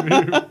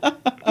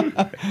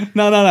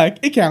 No,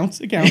 it counts.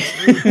 It'll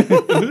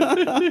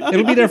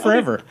be there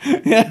forever.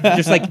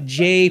 Just like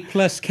J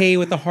plus K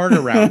with a heart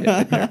around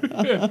it.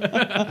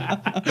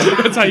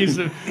 That's how you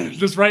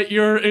just write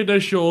your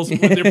initials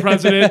with your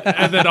president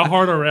and then a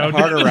heart around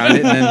Heart it. around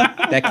it, and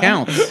then that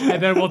counts.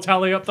 And then we'll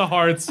tally up the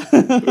hearts.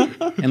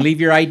 And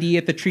leave your ID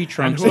at the tree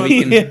trunk so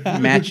we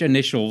can match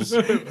initials.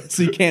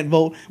 So you can't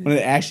vote when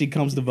it actually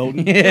comes to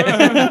voting.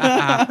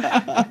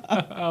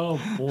 Oh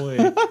boy.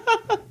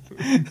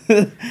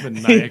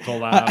 Maniacal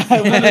laugh. I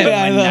know.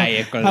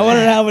 Maniacal. I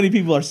wonder how many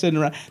people are sitting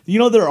around.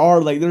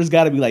 There's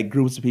got to be like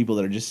groups of people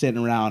that are just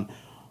sitting around,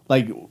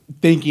 like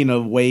thinking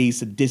of ways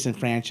to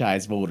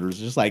disenfranchise voters.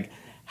 Just like,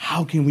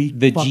 how can we?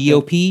 The fuck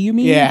GOP, you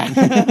mean?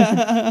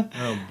 Yeah,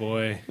 Oh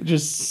boy.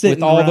 just sitting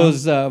With all around.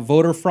 those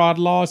voter fraud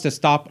laws to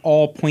stop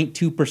all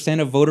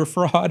 0.2% of voter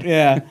fraud.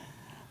 Yeah,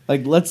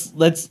 like let's.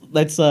 What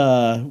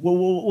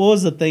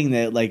was the thing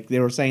that like they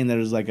were saying?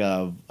 There's like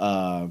a.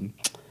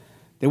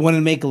 They wanted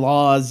to make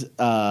laws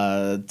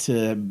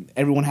to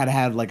everyone had to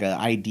have like an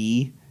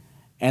ID,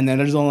 and then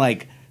there's only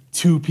like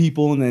 2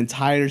 people in the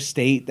entire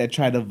state that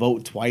tried to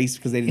vote twice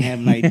because they didn't have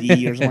an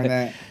ID or something like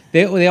that.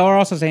 They are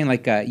also saying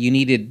like you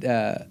needed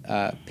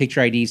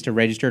picture IDs to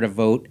register to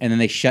vote, and then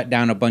they shut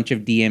down a bunch of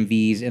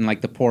DMVs in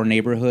like the poor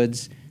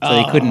neighborhoods so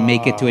they couldn't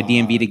make it to a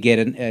DMV to get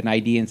an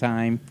ID in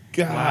time.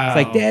 God. It's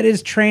like, that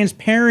is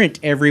transparent,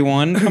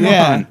 everyone. Come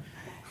on.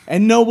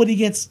 And nobody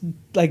gets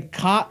like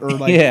caught or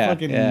like Yeah,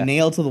 fucking yeah.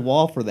 nailed to the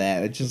wall for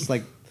that. It's just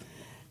like,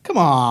 come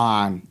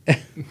on.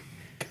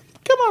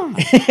 Come on.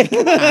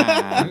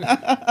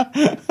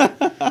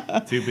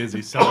 Too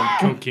busy selling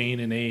cocaine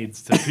and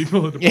AIDS to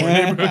people in the poor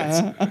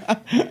neighborhoods.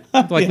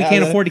 Like, we Yeah,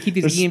 can't afford to keep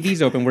these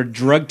DMVs open. We're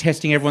drug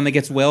testing everyone that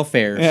gets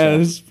welfare.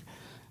 Yeah, So.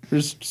 they're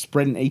just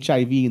spreading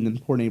HIV in the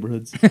poor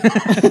neighborhoods.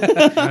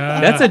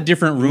 That's a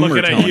different rumor,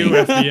 Looking at Tony. you,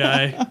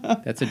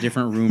 FBI. That's a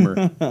different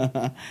rumor.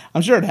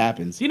 I'm sure it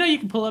happens. You know, you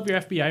can pull up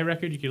your FBI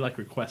record. You can like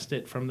request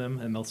it from them,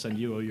 and they'll send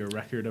you your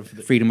record of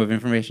the. Freedom of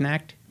Information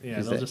Act? Yeah,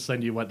 Is they'll that- just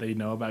send you what they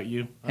know about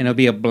you. And it'll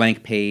be a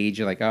blank page.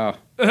 You're like, oh.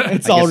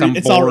 It's I all guess I'm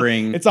it's all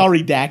boring. it's all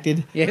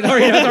redacted. Yeah, it's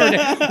already.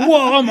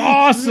 Whoa, I'm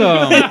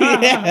awesome.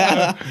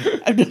 Yeah.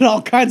 I've done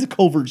all kinds of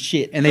covert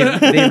shit. And they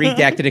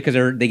redacted it because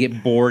they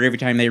get bored every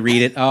time they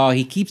read it. Oh,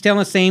 he keeps telling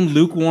the same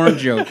lukewarm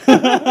joke.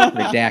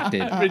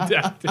 Redacted.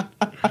 Redacted.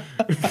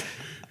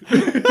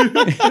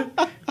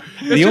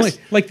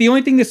 The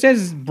only thing that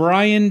says is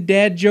Brian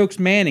Dad Jokes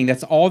Manning.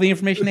 That's all the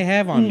information they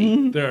have on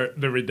me. The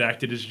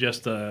redacted is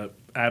just a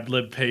ad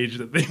lib page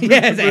that they.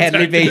 Yes, ad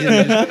lib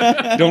pages.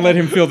 Don't let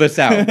him fill this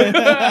out.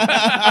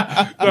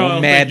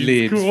 Well, Mad thank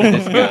you. libs Cool. for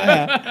this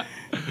guy.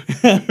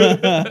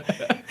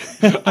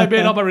 I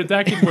made all my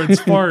redacted words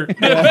fart.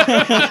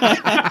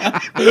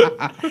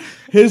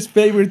 His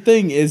favorite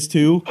thing is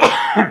to,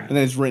 and then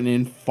it's written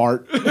in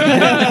fart. You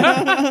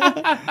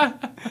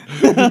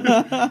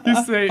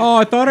say Oh,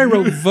 I thought I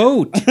wrote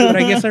vote, but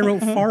I guess I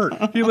wrote fart.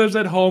 he lives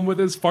at home with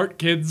his fart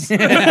kids. And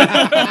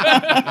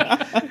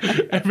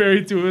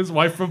married to his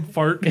wife from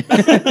fart,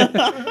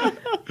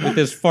 With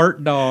his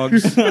fart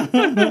dogs.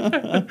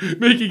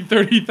 making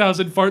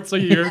 30,000 farts a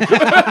year.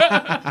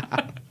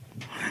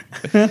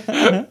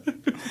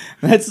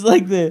 That's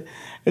like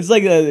it's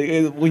like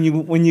when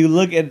you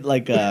look at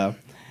like I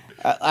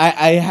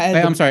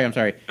had I'm sorry. You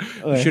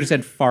should have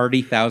said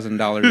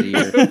 $40,000 a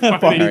year.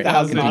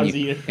 $40,000 a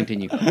year.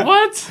 Continue.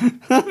 What? It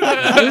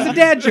was a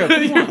dad joke.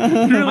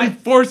 You're really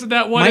forcing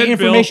that one My in,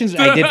 Bill. information's.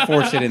 I did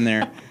force it in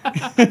there. Can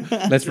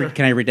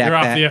I redact You're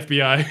off that? the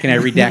FBI. Can I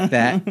redact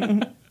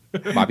that?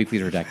 Bobby,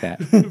 please redact that.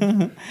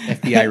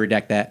 FBI,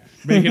 redact that.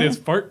 Making his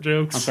fart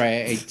jokes. I'm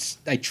sorry,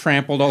 I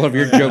trampled all of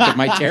your joke with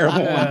my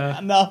terrible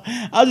one. No,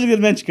 I was just gonna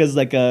mention because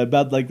like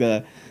about like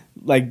the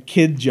like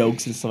kid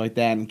jokes and stuff like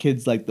that, and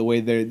kids like the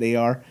way they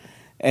are,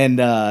 and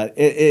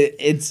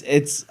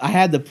it's I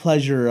had the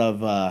pleasure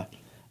of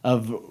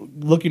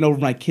looking over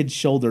my kid's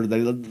shoulder.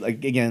 They're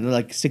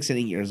like 6 and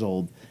 8 years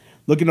old,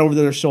 looking over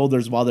their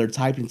shoulders while they're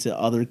typing to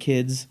other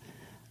kids,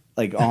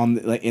 like on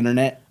the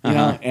internet, you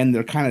know, and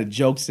they're kind of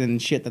jokes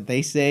and shit that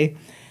they say,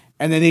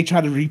 and then they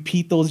try to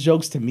repeat those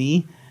jokes to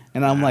me,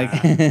 and I'm like,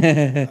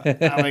 oh,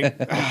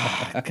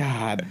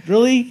 God,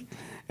 really?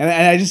 And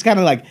I just kind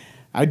of like,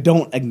 I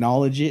don't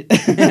acknowledge it.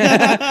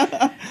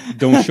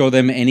 Don't show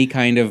them any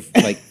kind of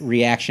like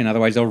reaction,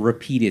 otherwise they'll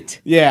repeat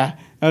it. Yeah,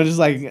 I was just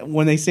like,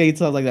 when they say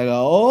stuff like that, I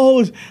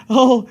go,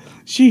 oh,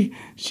 she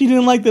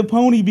didn't like the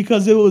pony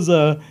because it was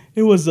a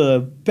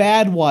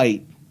bad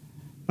white.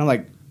 I'm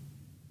like,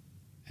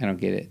 I don't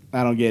get it.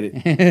 I don't get it.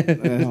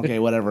 Okay,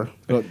 whatever.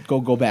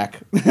 Go back.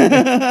 But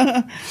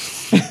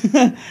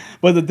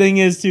the thing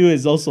is too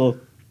is also,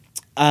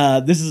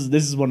 this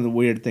is one of the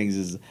weird things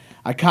is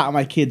I caught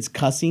my kids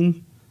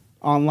cussing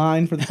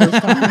online for the first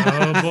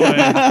time, Oh, boy.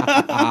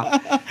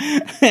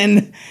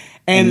 and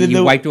And you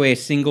the, wiped away a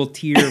single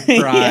tear of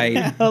pride.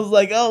 Yeah, I was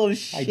like, oh I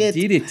shit,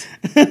 did it.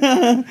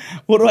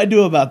 what do I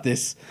do about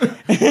this?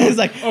 It's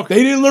like,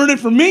 they didn't learn it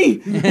from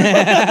me.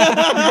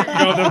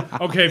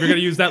 Okay, if you're going to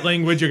use that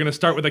language, you're going to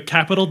start with a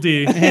capital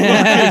D,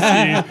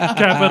 lowercase C,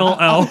 capital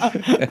L.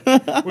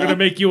 We're going to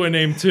make you a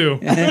name, too.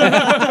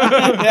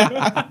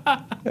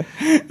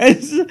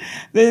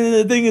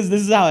 The thing is,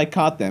 this is how I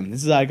caught them.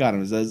 This is how I got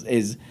them.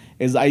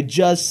 Is I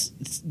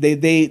just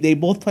they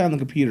both play on the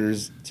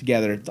computers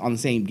together on the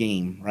same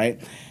game, right?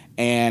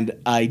 And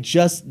I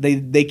just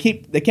they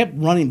kept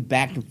running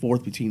back and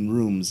forth between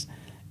rooms,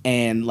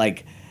 and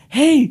like,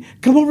 hey,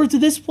 come over to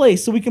this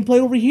place so we can play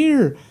over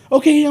here.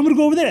 Okay, I'm gonna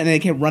go over there, and they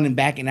kept running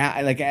back and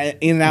out, like in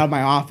and out of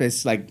my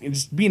office, like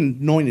just being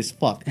annoying as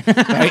fuck.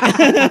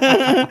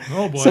 Right?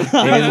 Oh, boy. They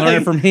didn't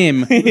learn it from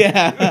him.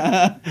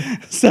 Yeah.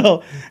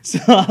 So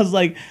I was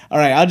like, all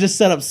right, I'll just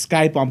set up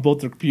Skype on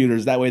both their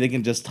computers. That way they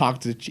can just talk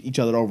to each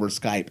other over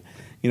Skype,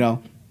 you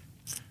know?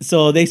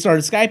 So they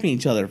started Skyping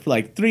each other for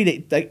like 3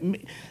 days, like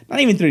not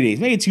even 3 days,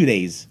 maybe 2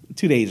 days,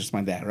 2 days or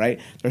something like that, right?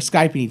 They're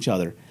Skyping each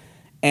other.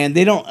 And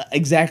they don't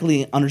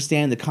exactly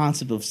understand the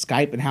concept of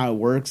Skype and how it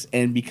works.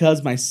 And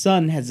because my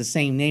son has the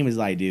same name as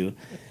I do,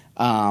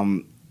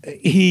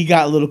 he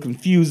got a little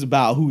confused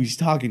about who he's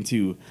talking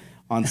to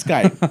on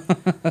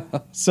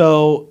Skype.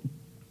 So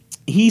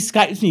he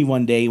Skypes me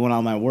one day when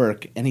I'm at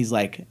work, and he's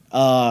like,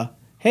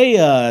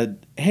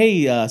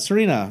 hey,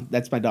 Serena,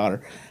 that's my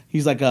daughter.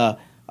 He's like,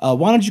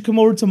 why don't you come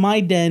over to my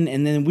den,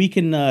 and then we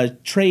can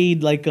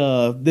trade like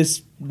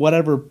this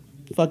whatever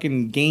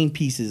fucking game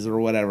pieces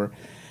or whatever.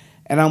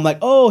 And I'm like,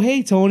 oh,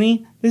 hey,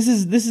 Tony, this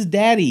is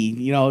Daddy.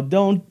 You know,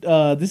 don't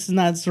this is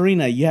not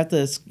Serena. You have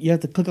to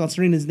click on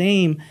Serena's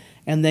name,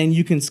 and then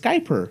you can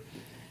Skype her.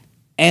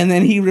 And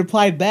then he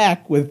replied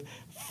back with,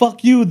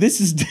 "Fuck you.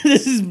 This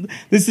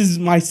is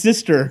my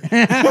sister."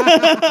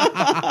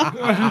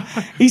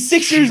 He's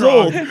 6 years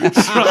old. You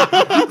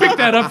picked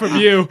that up from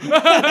you.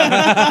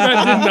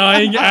 That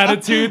denying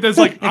attitude. That's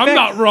like, I'm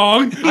not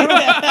wrong.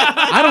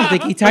 I don't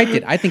think he typed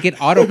it. I think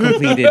it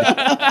auto-completed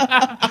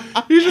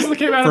You just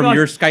came out from of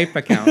your Skype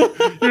account.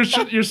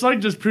 your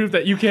son just proved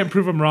that you can't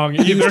prove him wrong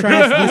either. He was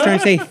trying to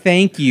say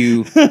thank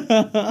you.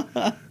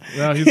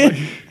 No, he's like,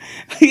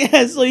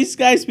 Yeah, so he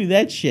Skypes me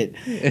that shit.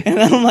 And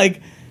I'm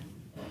like,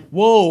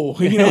 whoa,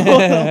 you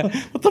know,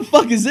 what the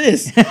fuck is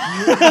this?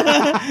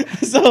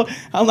 So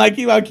I'm like,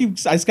 I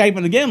Skype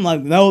him again. I'm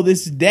like, no,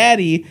 this is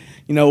Daddy.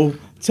 You know,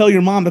 tell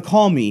your mom to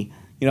call me.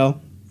 You know,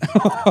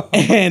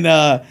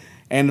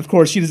 and of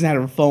course she doesn't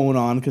have her phone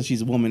on because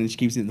she's a woman and she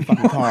keeps it in the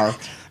fucking car.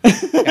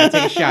 Gotta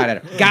take a shot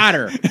at her. Got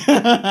her.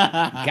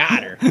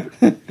 Got her.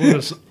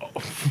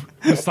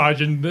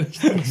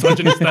 misogynist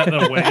that in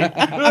a way.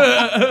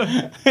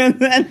 And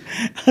then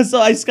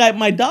so I Skype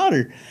my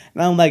daughter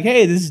and I'm like,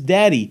 hey, this is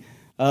Daddy.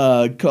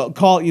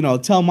 Call, you know,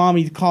 tell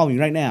mommy to call me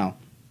right now.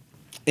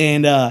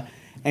 And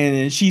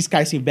she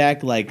Skypes me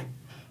back like,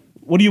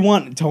 what do you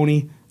want,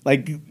 Tony?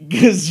 Like,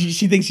 because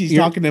she thinks she's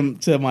talking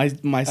to my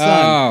son.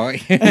 Oh.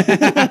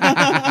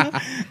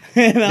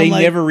 They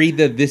like, never read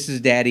the "this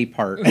is Daddy"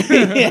 part.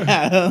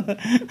 Yeah.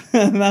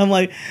 And I'm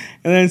like,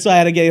 and then so I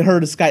had to get her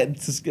to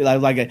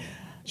Skype.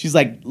 She's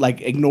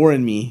like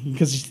ignoring me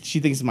because she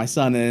thinks it's my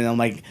son, and I'm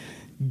like,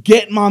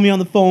 get mommy on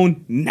the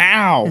phone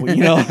now, you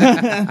know.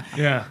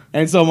 Yeah.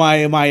 And so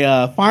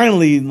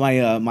finally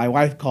my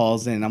wife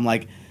calls and I'm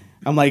like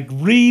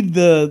read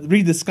the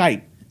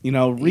Skype, you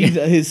know, read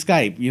his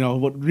Skype, you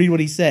know, read what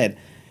he said.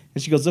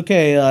 And she goes,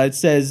 okay, it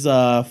says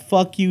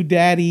fuck you,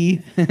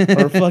 Daddy,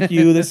 or fuck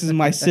you, this is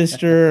my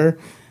sister,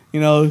 you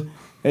know,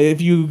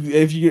 if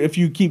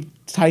you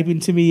keep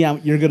typing to me,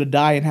 you're gonna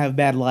die and have a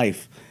bad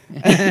life.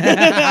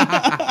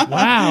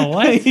 Wow,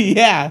 what?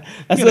 Yeah,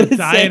 that's You're what gonna it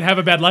die said. and have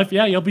a bad life?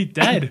 Yeah, you'll be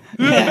dead.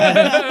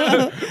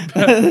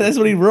 That's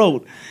what he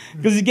wrote.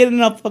 Because he's getting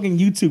enough fucking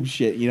YouTube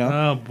shit, you know?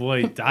 Oh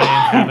boy, die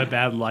and have a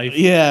bad life.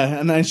 Yeah,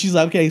 and then she's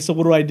like, okay, so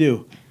what do I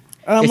do?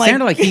 And I'm It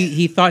sounded like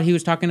he thought he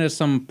was talking to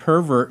some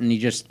pervert, and he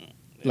just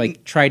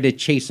like tried to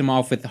chase him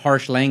off with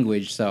harsh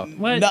language. So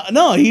What?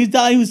 No, he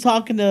thought he was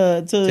talking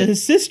to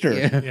his sister.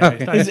 Yeah,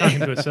 he thought he was talking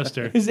to his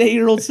sister. His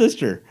 8-year-old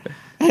sister.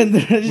 And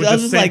With I the was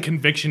just same like,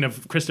 conviction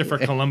of Christopher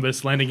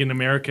Columbus landing in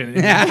America and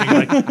being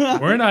like,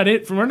 we're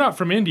not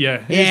from India.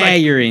 And he's yeah,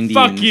 like, you're Indian.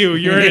 fuck you,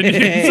 you're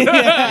Indian. that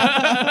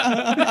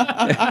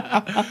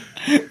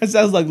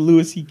sounds like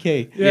Louis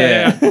C.K.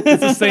 Yeah.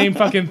 It's the same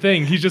fucking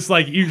thing. He's just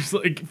like,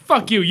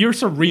 fuck you, you're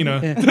Serena.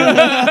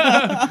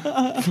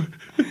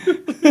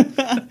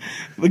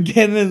 But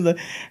getting in the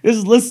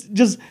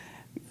just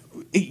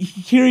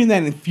hearing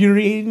that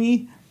infuriated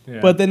me.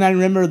 Yeah. But then I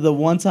remember the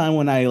one time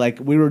when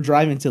we were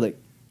driving to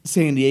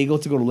San Diego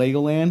to go to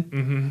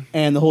Legoland,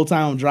 and the whole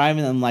time I'm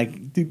driving, I'm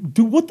like, dude,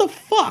 what the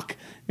fuck?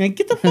 Man,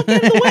 get the fuck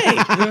out of the way.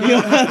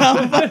 You know,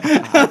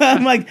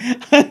 I'm like,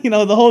 you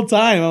know, the whole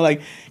time I'm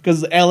like,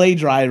 because LA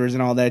drivers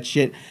and all that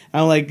shit.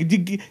 I'm like,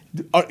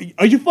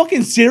 are you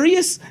fucking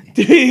serious?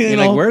 You're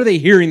like, where are they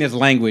hearing this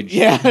language?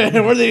 Yeah,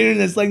 where are they hearing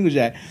this language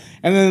at?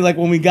 And then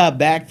when we got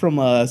back from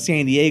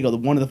San Diego,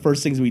 one of the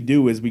first things we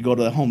do is we go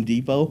to the Home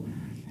Depot,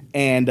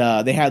 and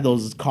they have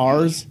those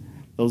cars,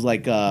 those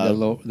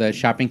the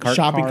shopping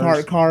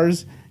cart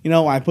cars. You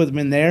know, I put them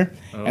in there,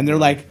 and they're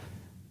like,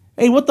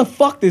 hey, what the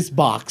fuck, this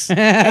box?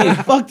 Hey,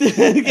 fuck this.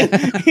 And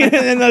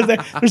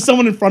there's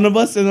someone in front of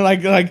us, and they're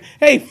like,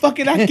 hey, fuck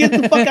it, get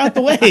the fuck out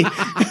the way.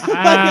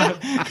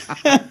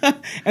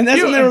 And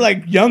that's when they were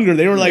younger.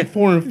 They were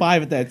 4 and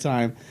 5 at that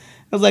time.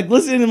 I was like,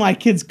 listening to my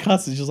kids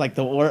cuss is just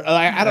the word.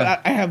 I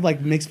have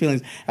mixed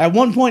feelings. At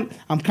one point,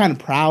 I'm kind of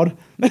proud.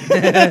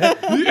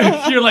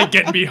 You're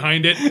getting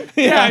behind it.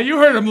 Yeah, you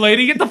heard him,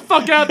 lady. Get the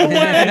fuck out the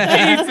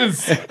way.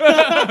 Jesus.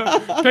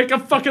 Pick a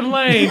fucking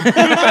lane.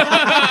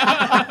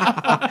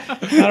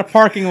 Not a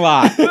parking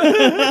lot. But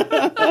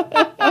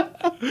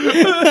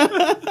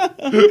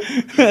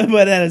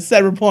at a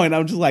separate point,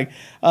 I'm just like,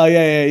 oh,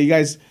 yeah, you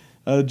guys...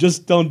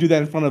 just don't do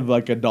that in front of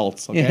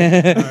adults,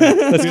 okay?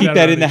 Let's keep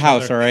that in the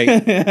house, all right? I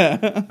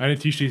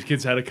didn't teach these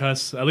kids how to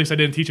cuss. At least I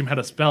didn't teach them how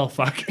to spell.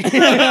 Fuck.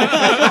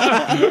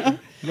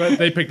 But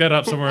they picked that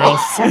up somewhere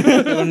else.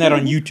 Learn that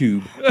on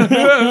YouTube.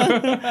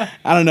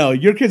 I don't know.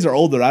 Your kids are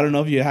older. I don't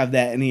know if you have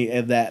any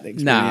of that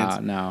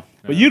experience. No.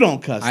 But you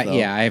don't cuss, though.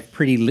 Yeah, I have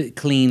pretty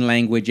clean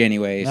language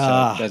anyway,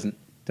 so it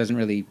doesn't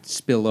really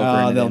spill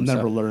over into they'll them.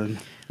 never learn.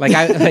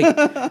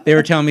 They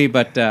were telling me,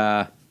 but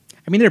I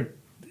mean,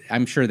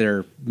 I'm sure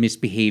they're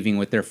misbehaving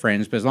with their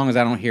friends, but as long as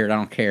I don't hear it, I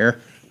don't care.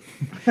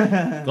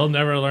 They'll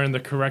never learn the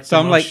correct So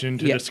I'm like, emotion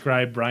to yeah.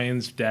 describe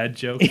Brian's dad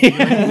joke.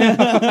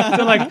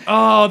 They're like,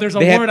 oh, there's a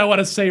word I want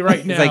to say right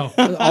It's now.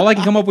 like all I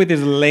can come up with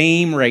is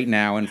lame right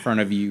now in front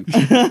of you.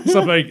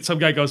 Some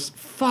guy goes,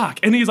 fuck.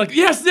 And he's like,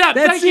 yes, yeah,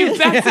 thank you. it.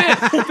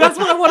 That's it. That's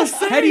what I want to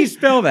say. How do you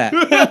spell that?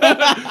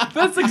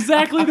 That's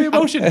exactly the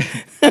emotion.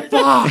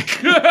 Fuck.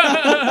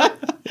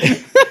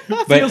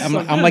 But Feels so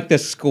I'm like the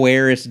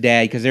squarest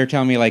dad because they're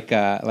telling me like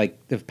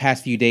the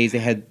past few days they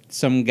had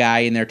some guy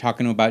in there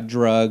talking to them about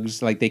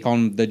drugs. Like they call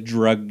him the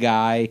drug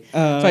guy.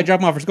 So I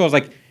dropped him off for school. I was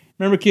like,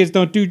 remember kids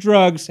don't do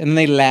drugs. And then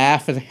they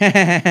laugh. And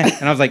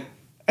I was like,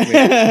 wait.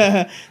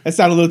 That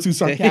sounded a little too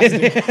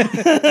sarcastic.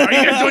 Are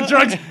you guys doing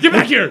drugs? Get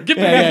back here. Get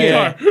back in the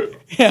car.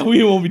 Yeah,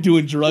 we won't be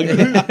doing drugs. Don't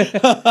look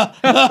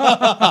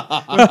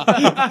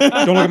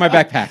at my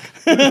backpack.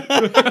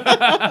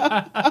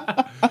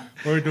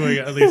 We're doing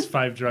at least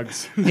 5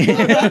 drugs.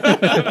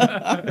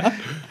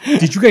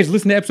 Did you guys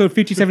listen to episode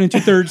 57 and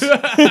 2/3?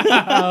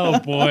 Oh,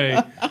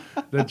 boy.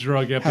 The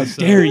drug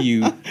episode. How dare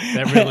you?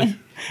 That really...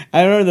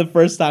 I remember the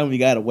first time we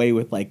got away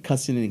with like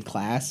cussing in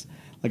class.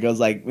 Like I was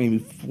like maybe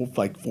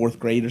fourth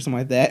grade or something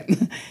like that,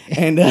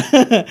 and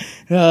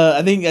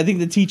I think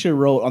the teacher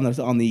wrote on the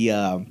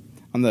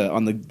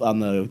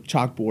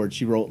chalkboard.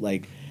 She wrote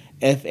like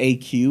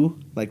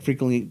FAQ, like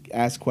frequently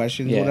asked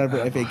questions, whatever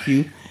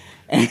FAQ,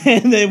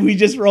 and then we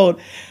just wrote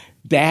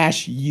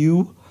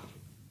 -U.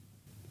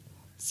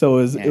 So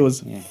it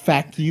was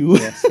fact you.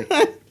 Yes.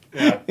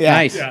 Yeah.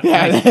 Nice. Yeah.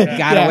 Nice.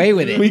 Got away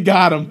with it. We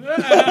got him.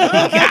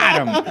 got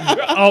him.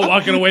 Oh,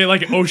 walking away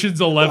like Ocean's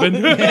 11.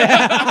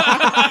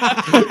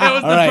 That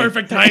was the right.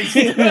 perfect time.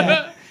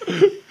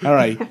 All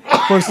right.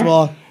 First of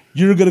all,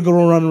 you're gonna go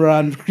run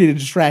around and create a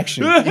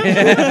distraction.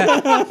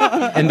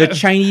 And the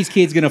Chinese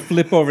kid's gonna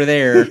flip over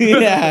there.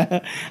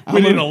 Yeah.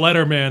 We need a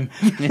letter man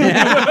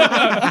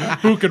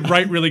who could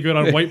write really good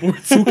on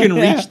whiteboards. Who can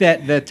reach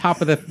the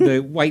top of the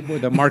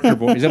whiteboard, the marker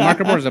board? Is it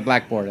marker board or is it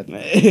blackboard?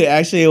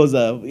 Actually, it was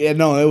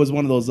it was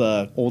one of those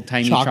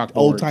Old-timey chalkboards.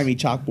 old-timey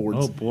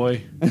chalkboards. Oh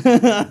boy.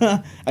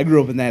 I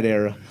grew up in that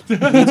era. Me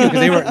too,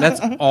 because that's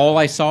all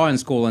I saw in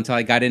school until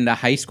I got into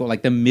high school,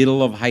 like the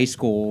middle of high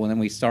school, and then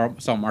we saw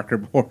marker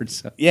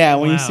boards. So. Yeah,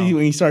 when Wow.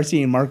 you start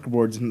seeing marker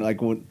boards, and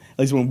like at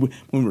least when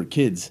we were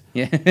kids.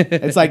 Yeah.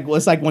 It's like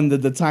when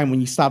the time when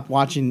you stop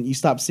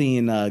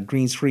seeing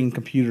green screen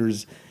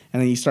computers,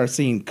 and then you start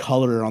seeing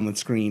color on the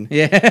screen.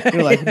 Yeah.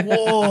 You're like,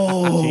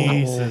 whoa,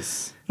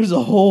 Jesus. There's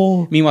a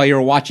whole. Meanwhile,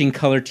 you're watching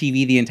color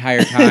TV the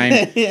entire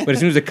time. Yeah. But as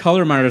soon as the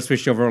color monitor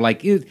switched over, we're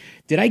like, ew,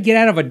 did I get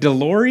out of a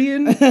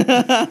DeLorean?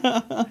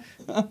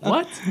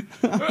 What?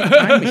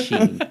 Time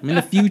machine. I'm in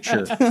the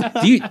future.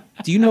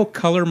 Do you know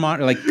color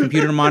like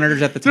computer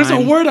monitors at the time?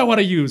 There's a word I want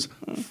to use.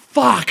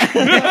 Fuck.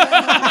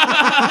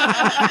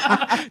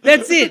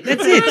 That's it.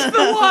 That's it. That's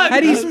the one. How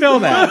do you spell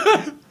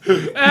that?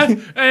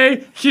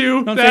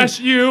 FAQ-U.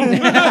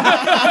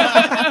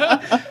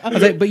 I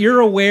was like, but you're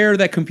aware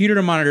that computer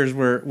monitors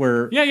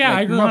were Yeah, like,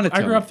 I grew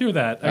monotone. up through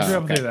that.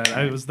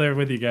 I was there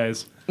with you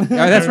guys. Oh,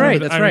 that's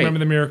right. I remember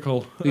the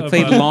miracle. We of,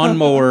 played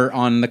Lawnmower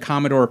on the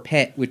Commodore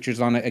PET, which was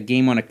on a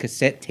game on a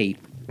cassette tape.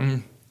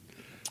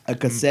 A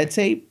cassette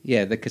tape?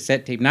 Yeah, the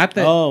cassette tape. Not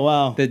the Oh,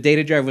 wow. The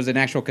data drive was an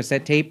actual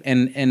cassette tape,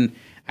 and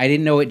I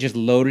didn't know it just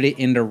loaded it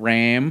into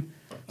RAM.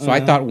 So I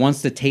thought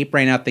once the tape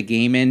ran out, the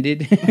game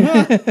ended.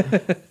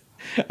 I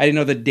didn't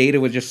know the data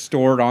was just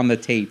stored on the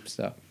tape.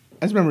 So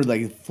I just remember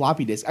like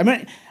floppy disk. I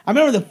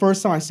remember the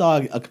first time I saw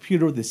a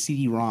computer with a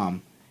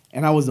CD-ROM,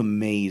 and I was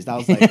amazed. I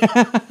was like,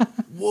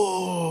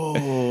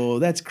 "Whoa,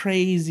 that's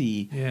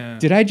crazy!" Yeah.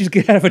 did I just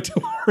get out of a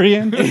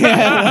DeLorean?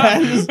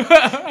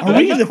 Are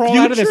we in the Crawl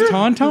future? out of this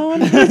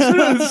tauntaun?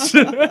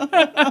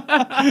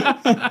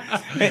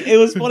 It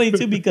was funny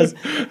too because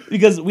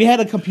we had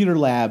a computer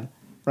lab,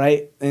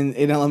 right?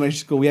 In elementary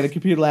school, we had a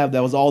computer lab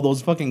that was all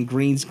those fucking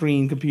green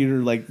screen computer,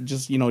 like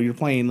just you're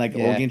playing like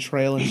Oregon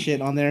Trail and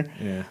shit on there.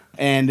 Yeah.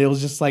 And it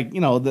was just like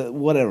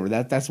whatever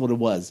that's what it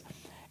was.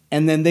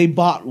 And then they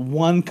bought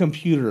one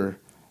computer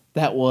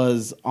that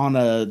was on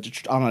a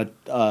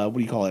what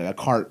do you call it, a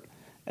cart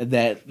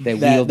that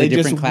wheeled they to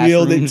different just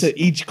wheeled it classrooms. to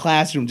each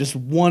classroom, just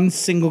one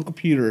single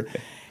computer.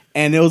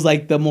 And it was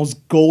like the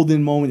most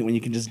golden moment when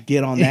you can just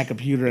get on that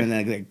computer and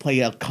then like play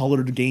a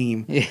colored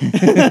game. I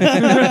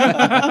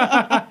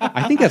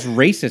think that's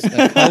racist.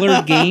 A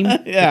colored game.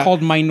 They're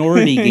called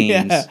minority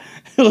games. Yeah.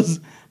 It was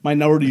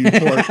Minority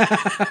Report.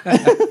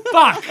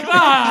 Fuck.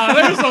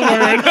 There's a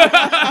word.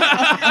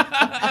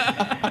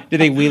 Did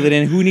they wheel it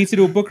in? Who needs to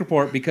do a book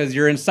report because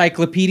your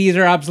encyclopedias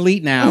are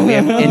obsolete now? We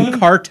have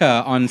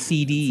Encarta on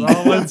CD.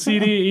 All on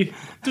CD.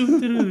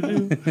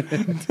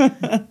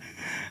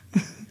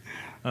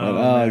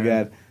 Oh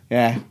god.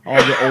 Yeah.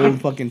 All the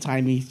old fucking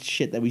timey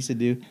shit that we used to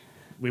do.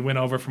 We went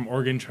over from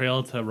Oregon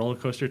Trail to Roller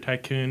Coaster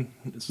Tycoon.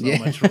 So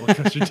much Roller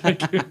Coaster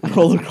Tycoon.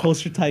 Roller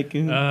Coaster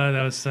Tycoon.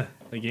 That was the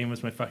game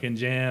was my fucking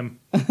jam.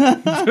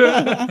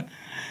 I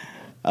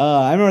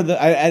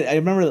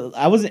remember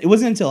it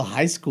wasn't until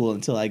high school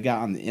until I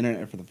got on the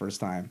internet for the first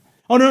time.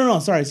 Oh no,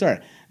 sorry.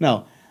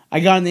 No. I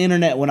got on the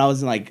internet when I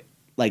was in like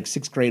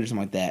 6th grade or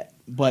something like that.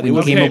 but When it you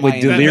was came up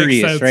with That makes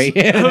DeLiRiOUS, sense. right?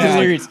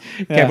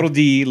 DeLiRiOUS, capital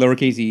D,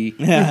 lowercase e,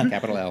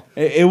 capital L.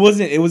 It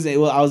wasn't.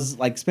 Well, I was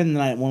like spending the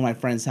night at one of my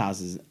friends'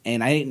 houses,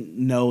 and I didn't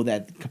know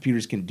that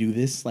computers can do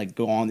this, like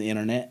go on the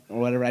internet or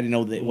whatever. I didn't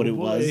know what it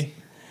was.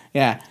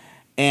 Yeah,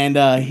 and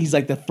he's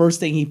like, the first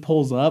thing he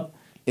pulls up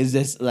is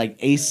this like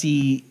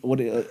ASCII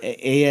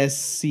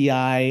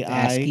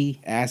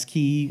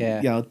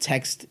ASCII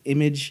text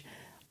image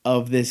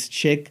of this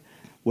chick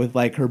with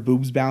like her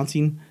boobs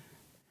bouncing.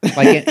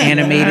 Like an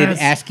animated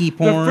ASCII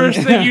porn. The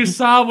first thing you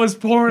saw was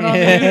porn on the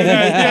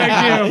internet.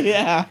 Thank you.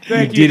 Yeah.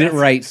 Thank You did it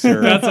right,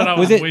 sir. That's what I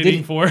was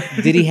waiting for.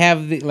 Did he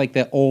have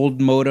the old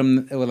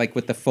modem like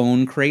with the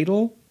phone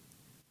cradle?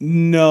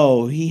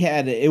 No, he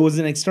had it was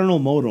an external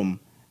modem.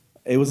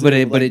 It was, but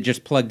it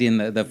just plugged in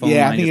the phone.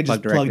 Yeah, line I think it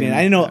just plugged in.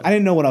 I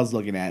didn't know what I was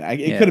looking at.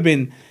 It could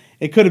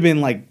have been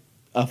like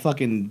a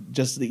fucking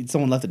just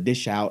someone left a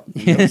dish out.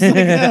 You know,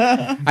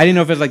 I didn't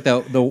know if it was like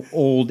the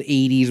old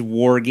 '80s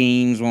war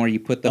games where you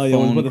put the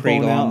phone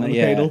cradle on the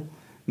cradle.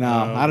 No,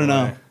 I don't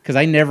know. Because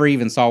I never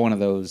even saw one of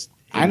those.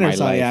 I never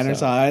saw. I never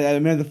saw. I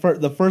remember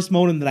the first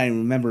modem that I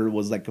remember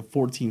was like a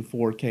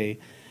 14.4K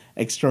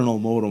external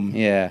modem.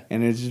 Yeah,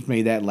 and it just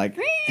made that like.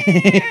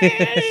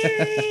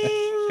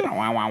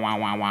 Wow, wow, wow,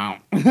 wow, wow.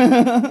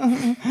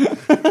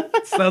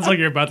 Sounds like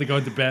you're about to go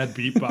into bad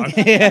beatbox.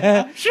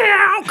 Yeah. Is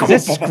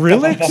that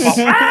Skrillex?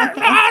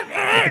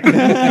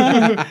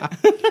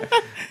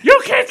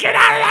 You can't get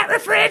out of that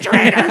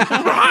refrigerator.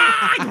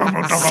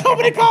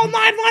 Somebody call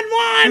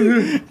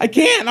 911. I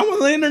can't. I'm on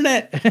the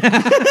internet.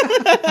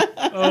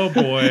 Oh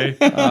boy.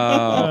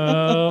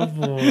 Oh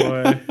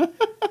boy.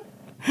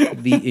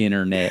 The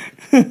internet.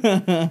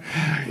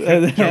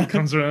 Joke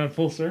comes around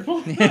full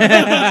circle.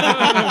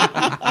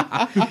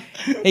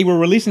 Hey, we're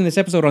releasing this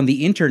episode on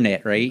the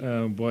internet, right?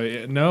 Oh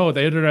boy. No,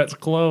 the internet's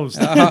closed.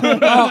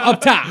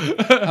 Up top.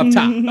 Up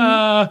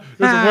top.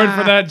 There's a word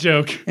for that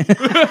joke.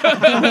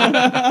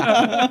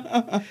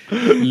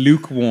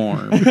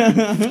 Lukewarm.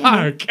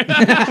 Fuck.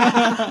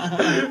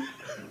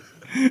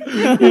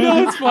 You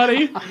know what's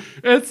funny?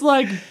 It's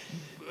like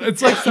some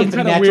It's a kind of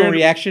natural weird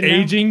reaction now?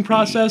 aging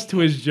process to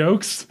his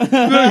jokes.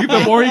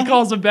 The more he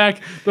calls them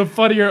back, the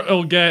funnier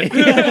it'll get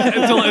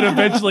until it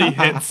eventually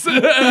hits.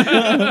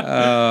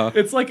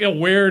 It's like a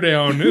wear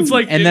down. It's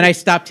like And then I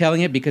stopped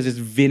telling it because it's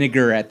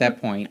vinegar at that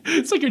point.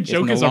 it's like your It's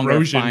joke no is longer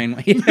erosion.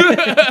 fine.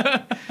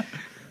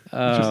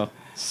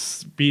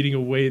 Speeding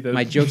away the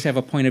My jokes have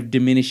a point of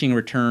diminishing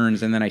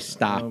returns, and then I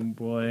stop. Oh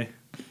boy.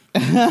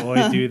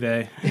 Boy, do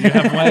they. You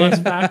have one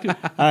last fact? All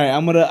right, I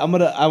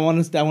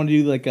want to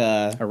do like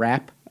a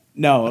rap?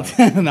 no,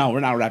 no,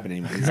 we're not rapping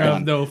anymore. It's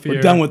done. No fear.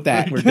 We're done with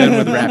that. We're done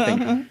with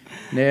rapping.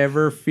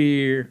 Never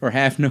fear or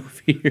have no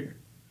fear.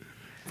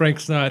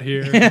 Frank's not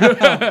here.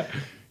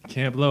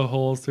 Can't blow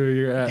holes through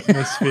your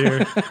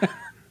atmosphere.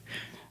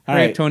 All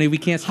right, Tony, we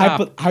can't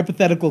stop.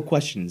 Hypothetical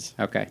questions.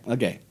 Okay.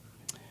 Okay.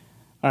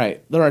 All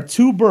right. There are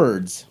 2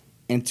 birds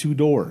and 2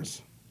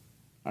 doors.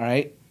 All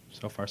right.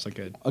 So far, so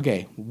good.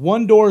 Okay.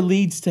 One door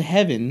leads to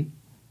heaven,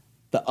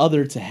 the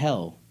other to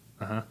hell.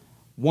 Uh-huh.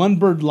 One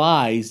bird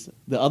lies,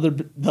 the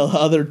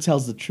other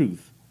tells the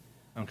truth.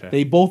 Okay.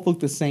 They both look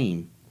the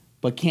same,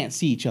 but can't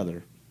see each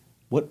other.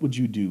 What would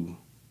you do?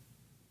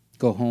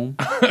 Go home.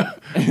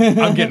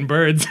 I'm getting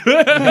birds.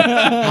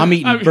 I'm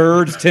eating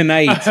birds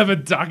tonight. I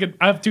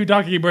have 2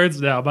 talking birds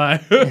now.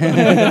 Bye.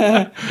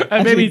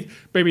 And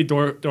maybe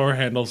door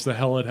handles to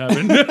hell in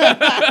heaven.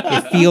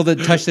 You feel the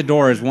touch the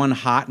door is one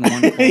hot and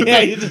one cold. Yeah,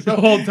 you just The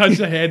whole touch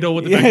the handle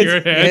with the back of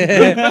your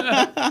hand.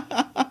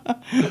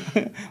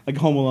 like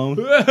Home Alone.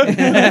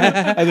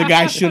 As the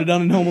guy should have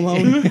done in Home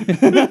Alone.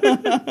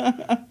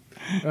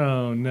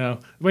 Oh no!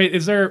 Wait,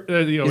 is there?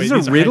 Is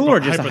this a riddle or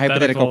just a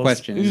hypothetical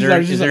question? Is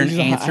there an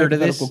answer to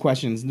this? Hypothetical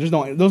questions. Those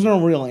are no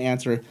real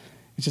answer.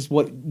 It's just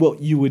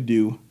what you would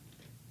do.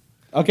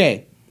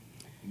 Okay,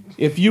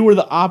 if you were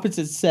the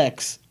opposite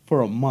sex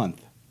for a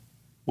month,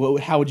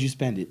 how would you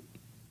spend it?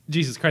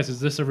 Jesus Christ, is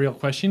this a real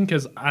question?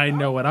 Because I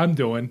know what I'm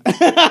doing.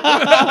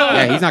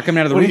 Yeah, he's not coming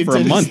out of the room for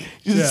a month.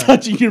 Just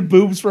touching your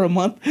boobs for a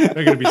month.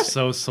 They're gonna be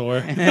so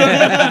sore.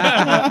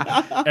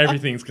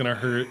 Everything's gonna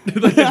hurt.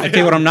 I tell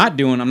you what I'm not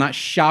doing. I'm not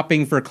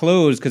shopping for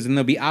clothes because then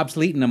they'll be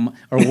obsolete in them.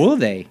 Or will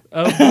they?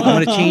 I'm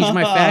going to change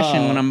my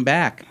fashion when I'm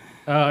back.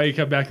 You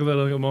come back a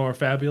little more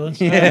fabulous.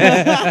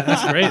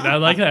 That's great. I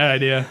like that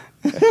idea.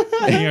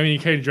 You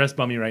kind of dress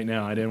bummy right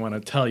now. I didn't want to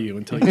tell you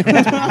until you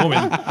come to a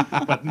woman.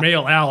 But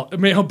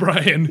male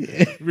Brian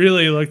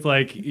really looked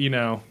like,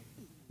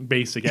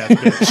 basic ass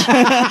bitch.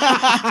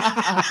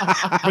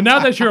 But now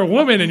that you're a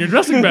woman and you're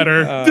dressing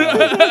better.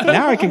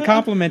 Now I can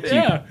compliment you.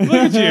 Yeah, look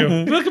at you.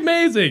 You look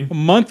amazing. A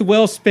month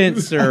well spent,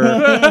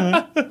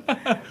 sir.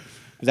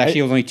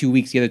 It was only 2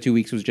 weeks. The other 2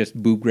 weeks was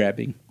just boob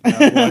grabbing.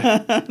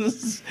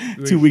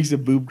 2 weeks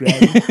of boob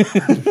grabbing.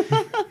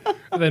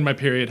 And then my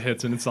period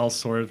hits and it's all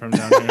sore from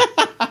down here.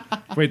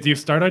 Wait, do you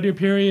start on your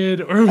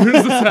period or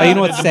where's the sad? You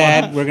know what's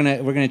sad? We're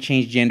gonna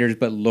change genders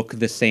but look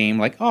the same.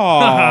 Like,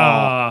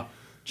 oh,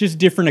 Just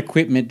different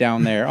equipment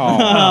down there. Oh,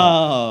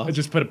 Oh, I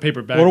just put a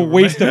paper bag. what a over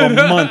waste my- of a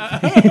month.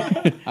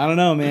 I don't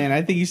know, man.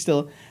 I think you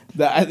still.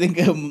 I think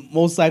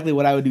most likely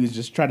what I would do is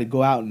just try to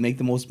go out and make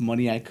the most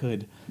money I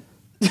could.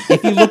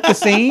 If you look the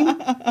same,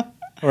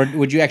 or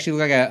would you actually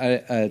look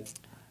like a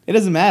It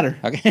doesn't matter.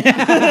 okay.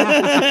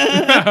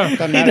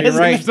 Doesn't matter, you're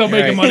right. Still You're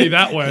making right. money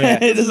that way.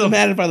 It doesn't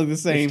matter if I look the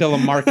There's same. still a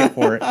market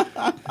for it.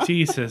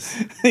 Jesus.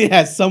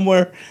 Yeah,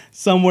 somewhere,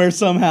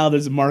 somehow,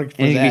 there's a market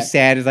for And it'd be that.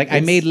 sad. It's like,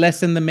 I made less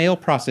than the male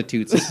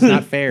prostitutes. This is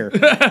not fair.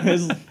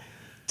 It's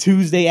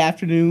Tuesday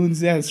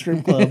afternoons at a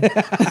strip club.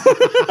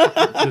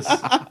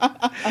 Just,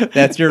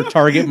 That's your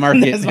target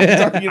market. That's my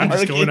target I'm just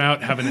market. going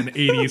out having an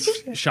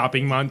 80s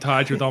shopping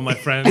montage with all my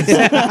friends.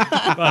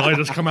 I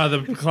just come out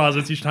of the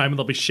closets each time and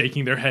they'll be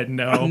shaking their head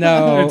no.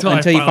 No, I until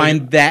you finally-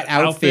 find that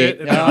outfit.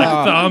 and they're like,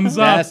 Oh, thumbs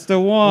up. That's the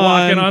one.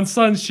 Walking on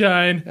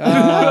sunshine.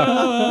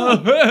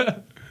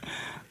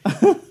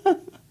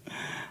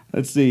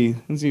 Let's see if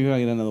I can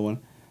get another one.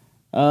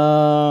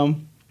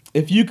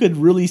 If you could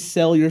really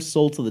sell your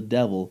soul to the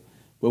devil,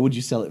 what would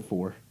you sell it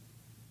for?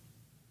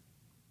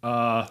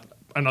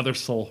 Another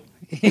soul.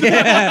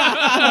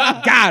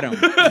 Got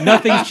him.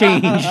 Nothing's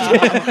changed.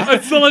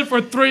 I'd sell it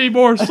for 3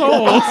 more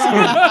souls.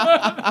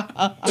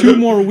 2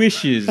 more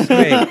wishes.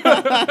 Wait.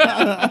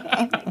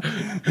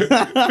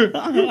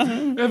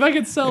 If I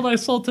could sell my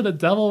soul to the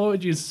devil, what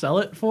would you sell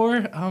it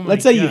for? Oh my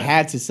Let's say you God.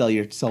 had to sell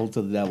your soul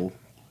to the devil.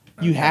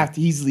 You have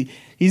to.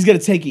 He's gonna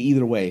take it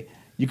either way.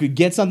 You could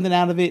get something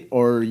out of it,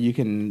 or you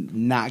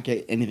can not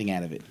get anything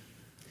out of it.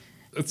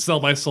 I'd sell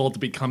my soul to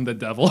become the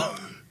devil.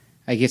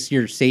 I guess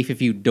you're safe if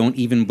you don't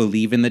even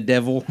believe in the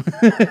devil.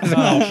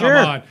 Oh, Sure,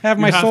 come on. have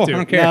You my soul. to. I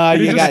don't care. No,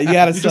 you got to you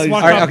sell just your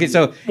walk soul. All right, okay,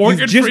 so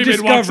Morgan you've just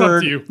Freeman walks up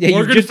discovered, to you. yeah,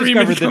 Morgan you've just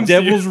Freeman discovered the comes to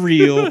you. devil's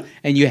real,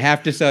 and you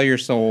have to sell your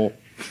soul.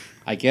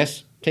 I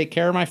guess take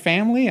care of my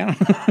family. I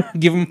don't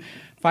give them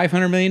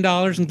 $500 million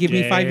and give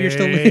me 5 years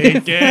to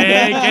live.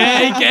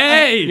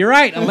 Gay. You're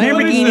right, a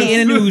Lamborghini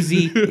and an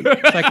Uzi,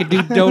 so I could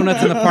do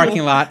donuts in the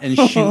parking lot and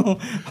shoot.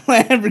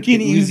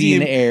 Lamborghini Uzi in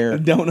the Uzi air.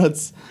 and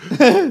donuts.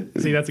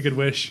 See, that's a good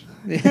wish.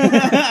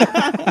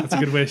 That's a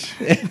good wish.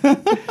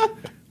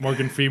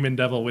 Morgan Freeman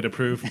devil would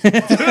approve. Here's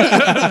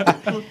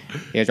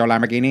your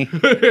Lamborghini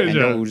and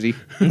your Uzi.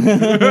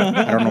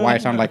 I don't know why I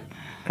sound like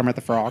Kermit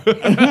the Frog.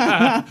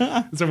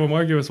 Is there one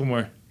more? Give us one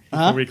more.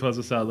 Before we close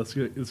this out, let's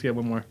get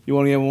one more. You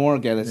want to get one more?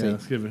 Okay, let's Yeah, see.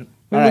 let's give it.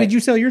 What right. did you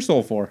sell your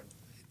soul for?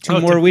 2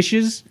 Oh, more to-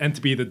 wishes? And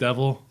to be the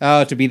devil.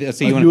 Oh, to be the,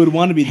 so Oh, you, you would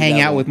want to be the hang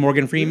devil. out with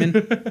Morgan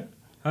Freeman?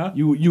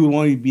 You would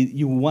want to be.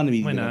 You would want to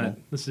be. Why the not? devil.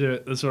 Let's do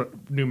it. Let's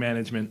new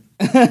management.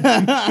 Does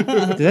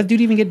that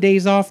dude even get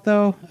days off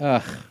though?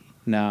 Ugh,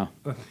 no.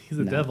 He's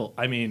a devil.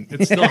 I mean,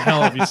 it's still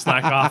hell if you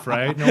slack off,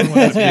 right? No one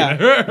wants to be Yeah.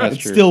 there. That's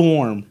It's true. still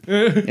warm.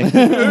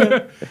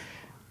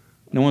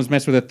 No one's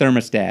messed with a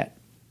thermostat.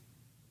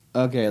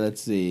 Okay,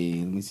 let's see.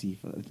 Let me see.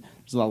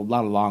 There's a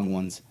lot of long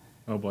ones.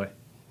 Oh boy.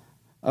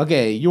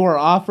 Okay, you are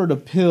offered a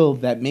pill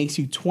that makes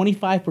you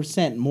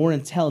 25% more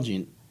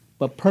intelligent,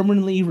 but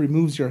permanently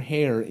removes your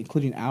hair,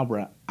 including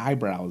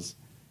eyebrows.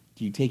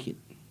 Do you take it?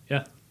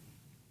 Yeah.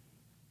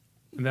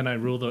 And then I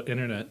rule the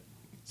internet.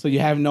 So you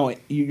have no.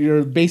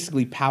 You're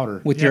basically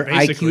powder. With Yeah, your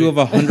basically. IQ of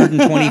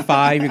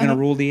 125, you're going to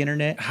rule the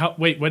internet? How?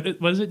 Wait, what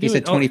does it do? He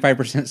said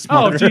 25% Oh,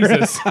 smarter.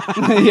 Jesus.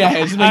 Yeah,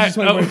 it just makes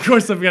you 25%. Of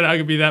course I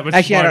could be that much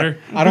Actually, smarter.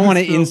 I don't want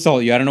to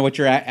insult you. I don't know what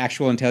your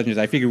actual intelligence is.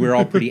 I figure we're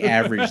all pretty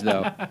average,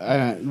 though.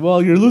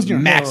 Well, you're losing your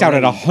Max hair out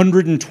at already.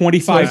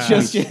 125 So it's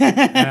points. just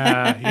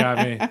Yeah, you got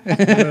me.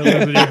 You're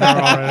losing your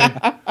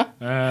hair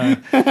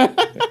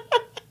already.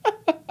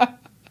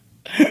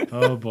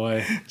 Oh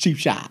boy, cheap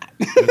shot.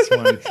 this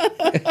one.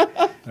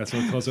 That's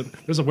what close it.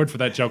 There's a word for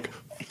that joke.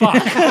 Fuck.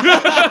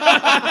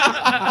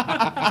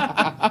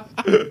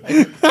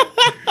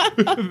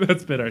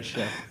 That's been our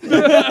show.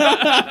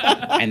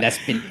 And that's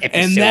been episode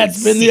And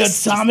that's been the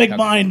 60. Atomic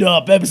Mind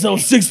Up, episode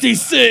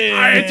 66.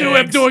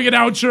 I'm doing an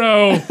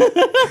outro.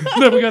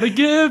 Never gonna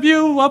give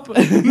you up.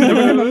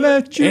 Never gonna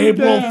let you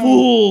April down.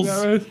 Fools.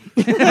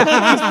 This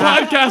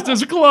podcast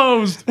is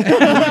closed.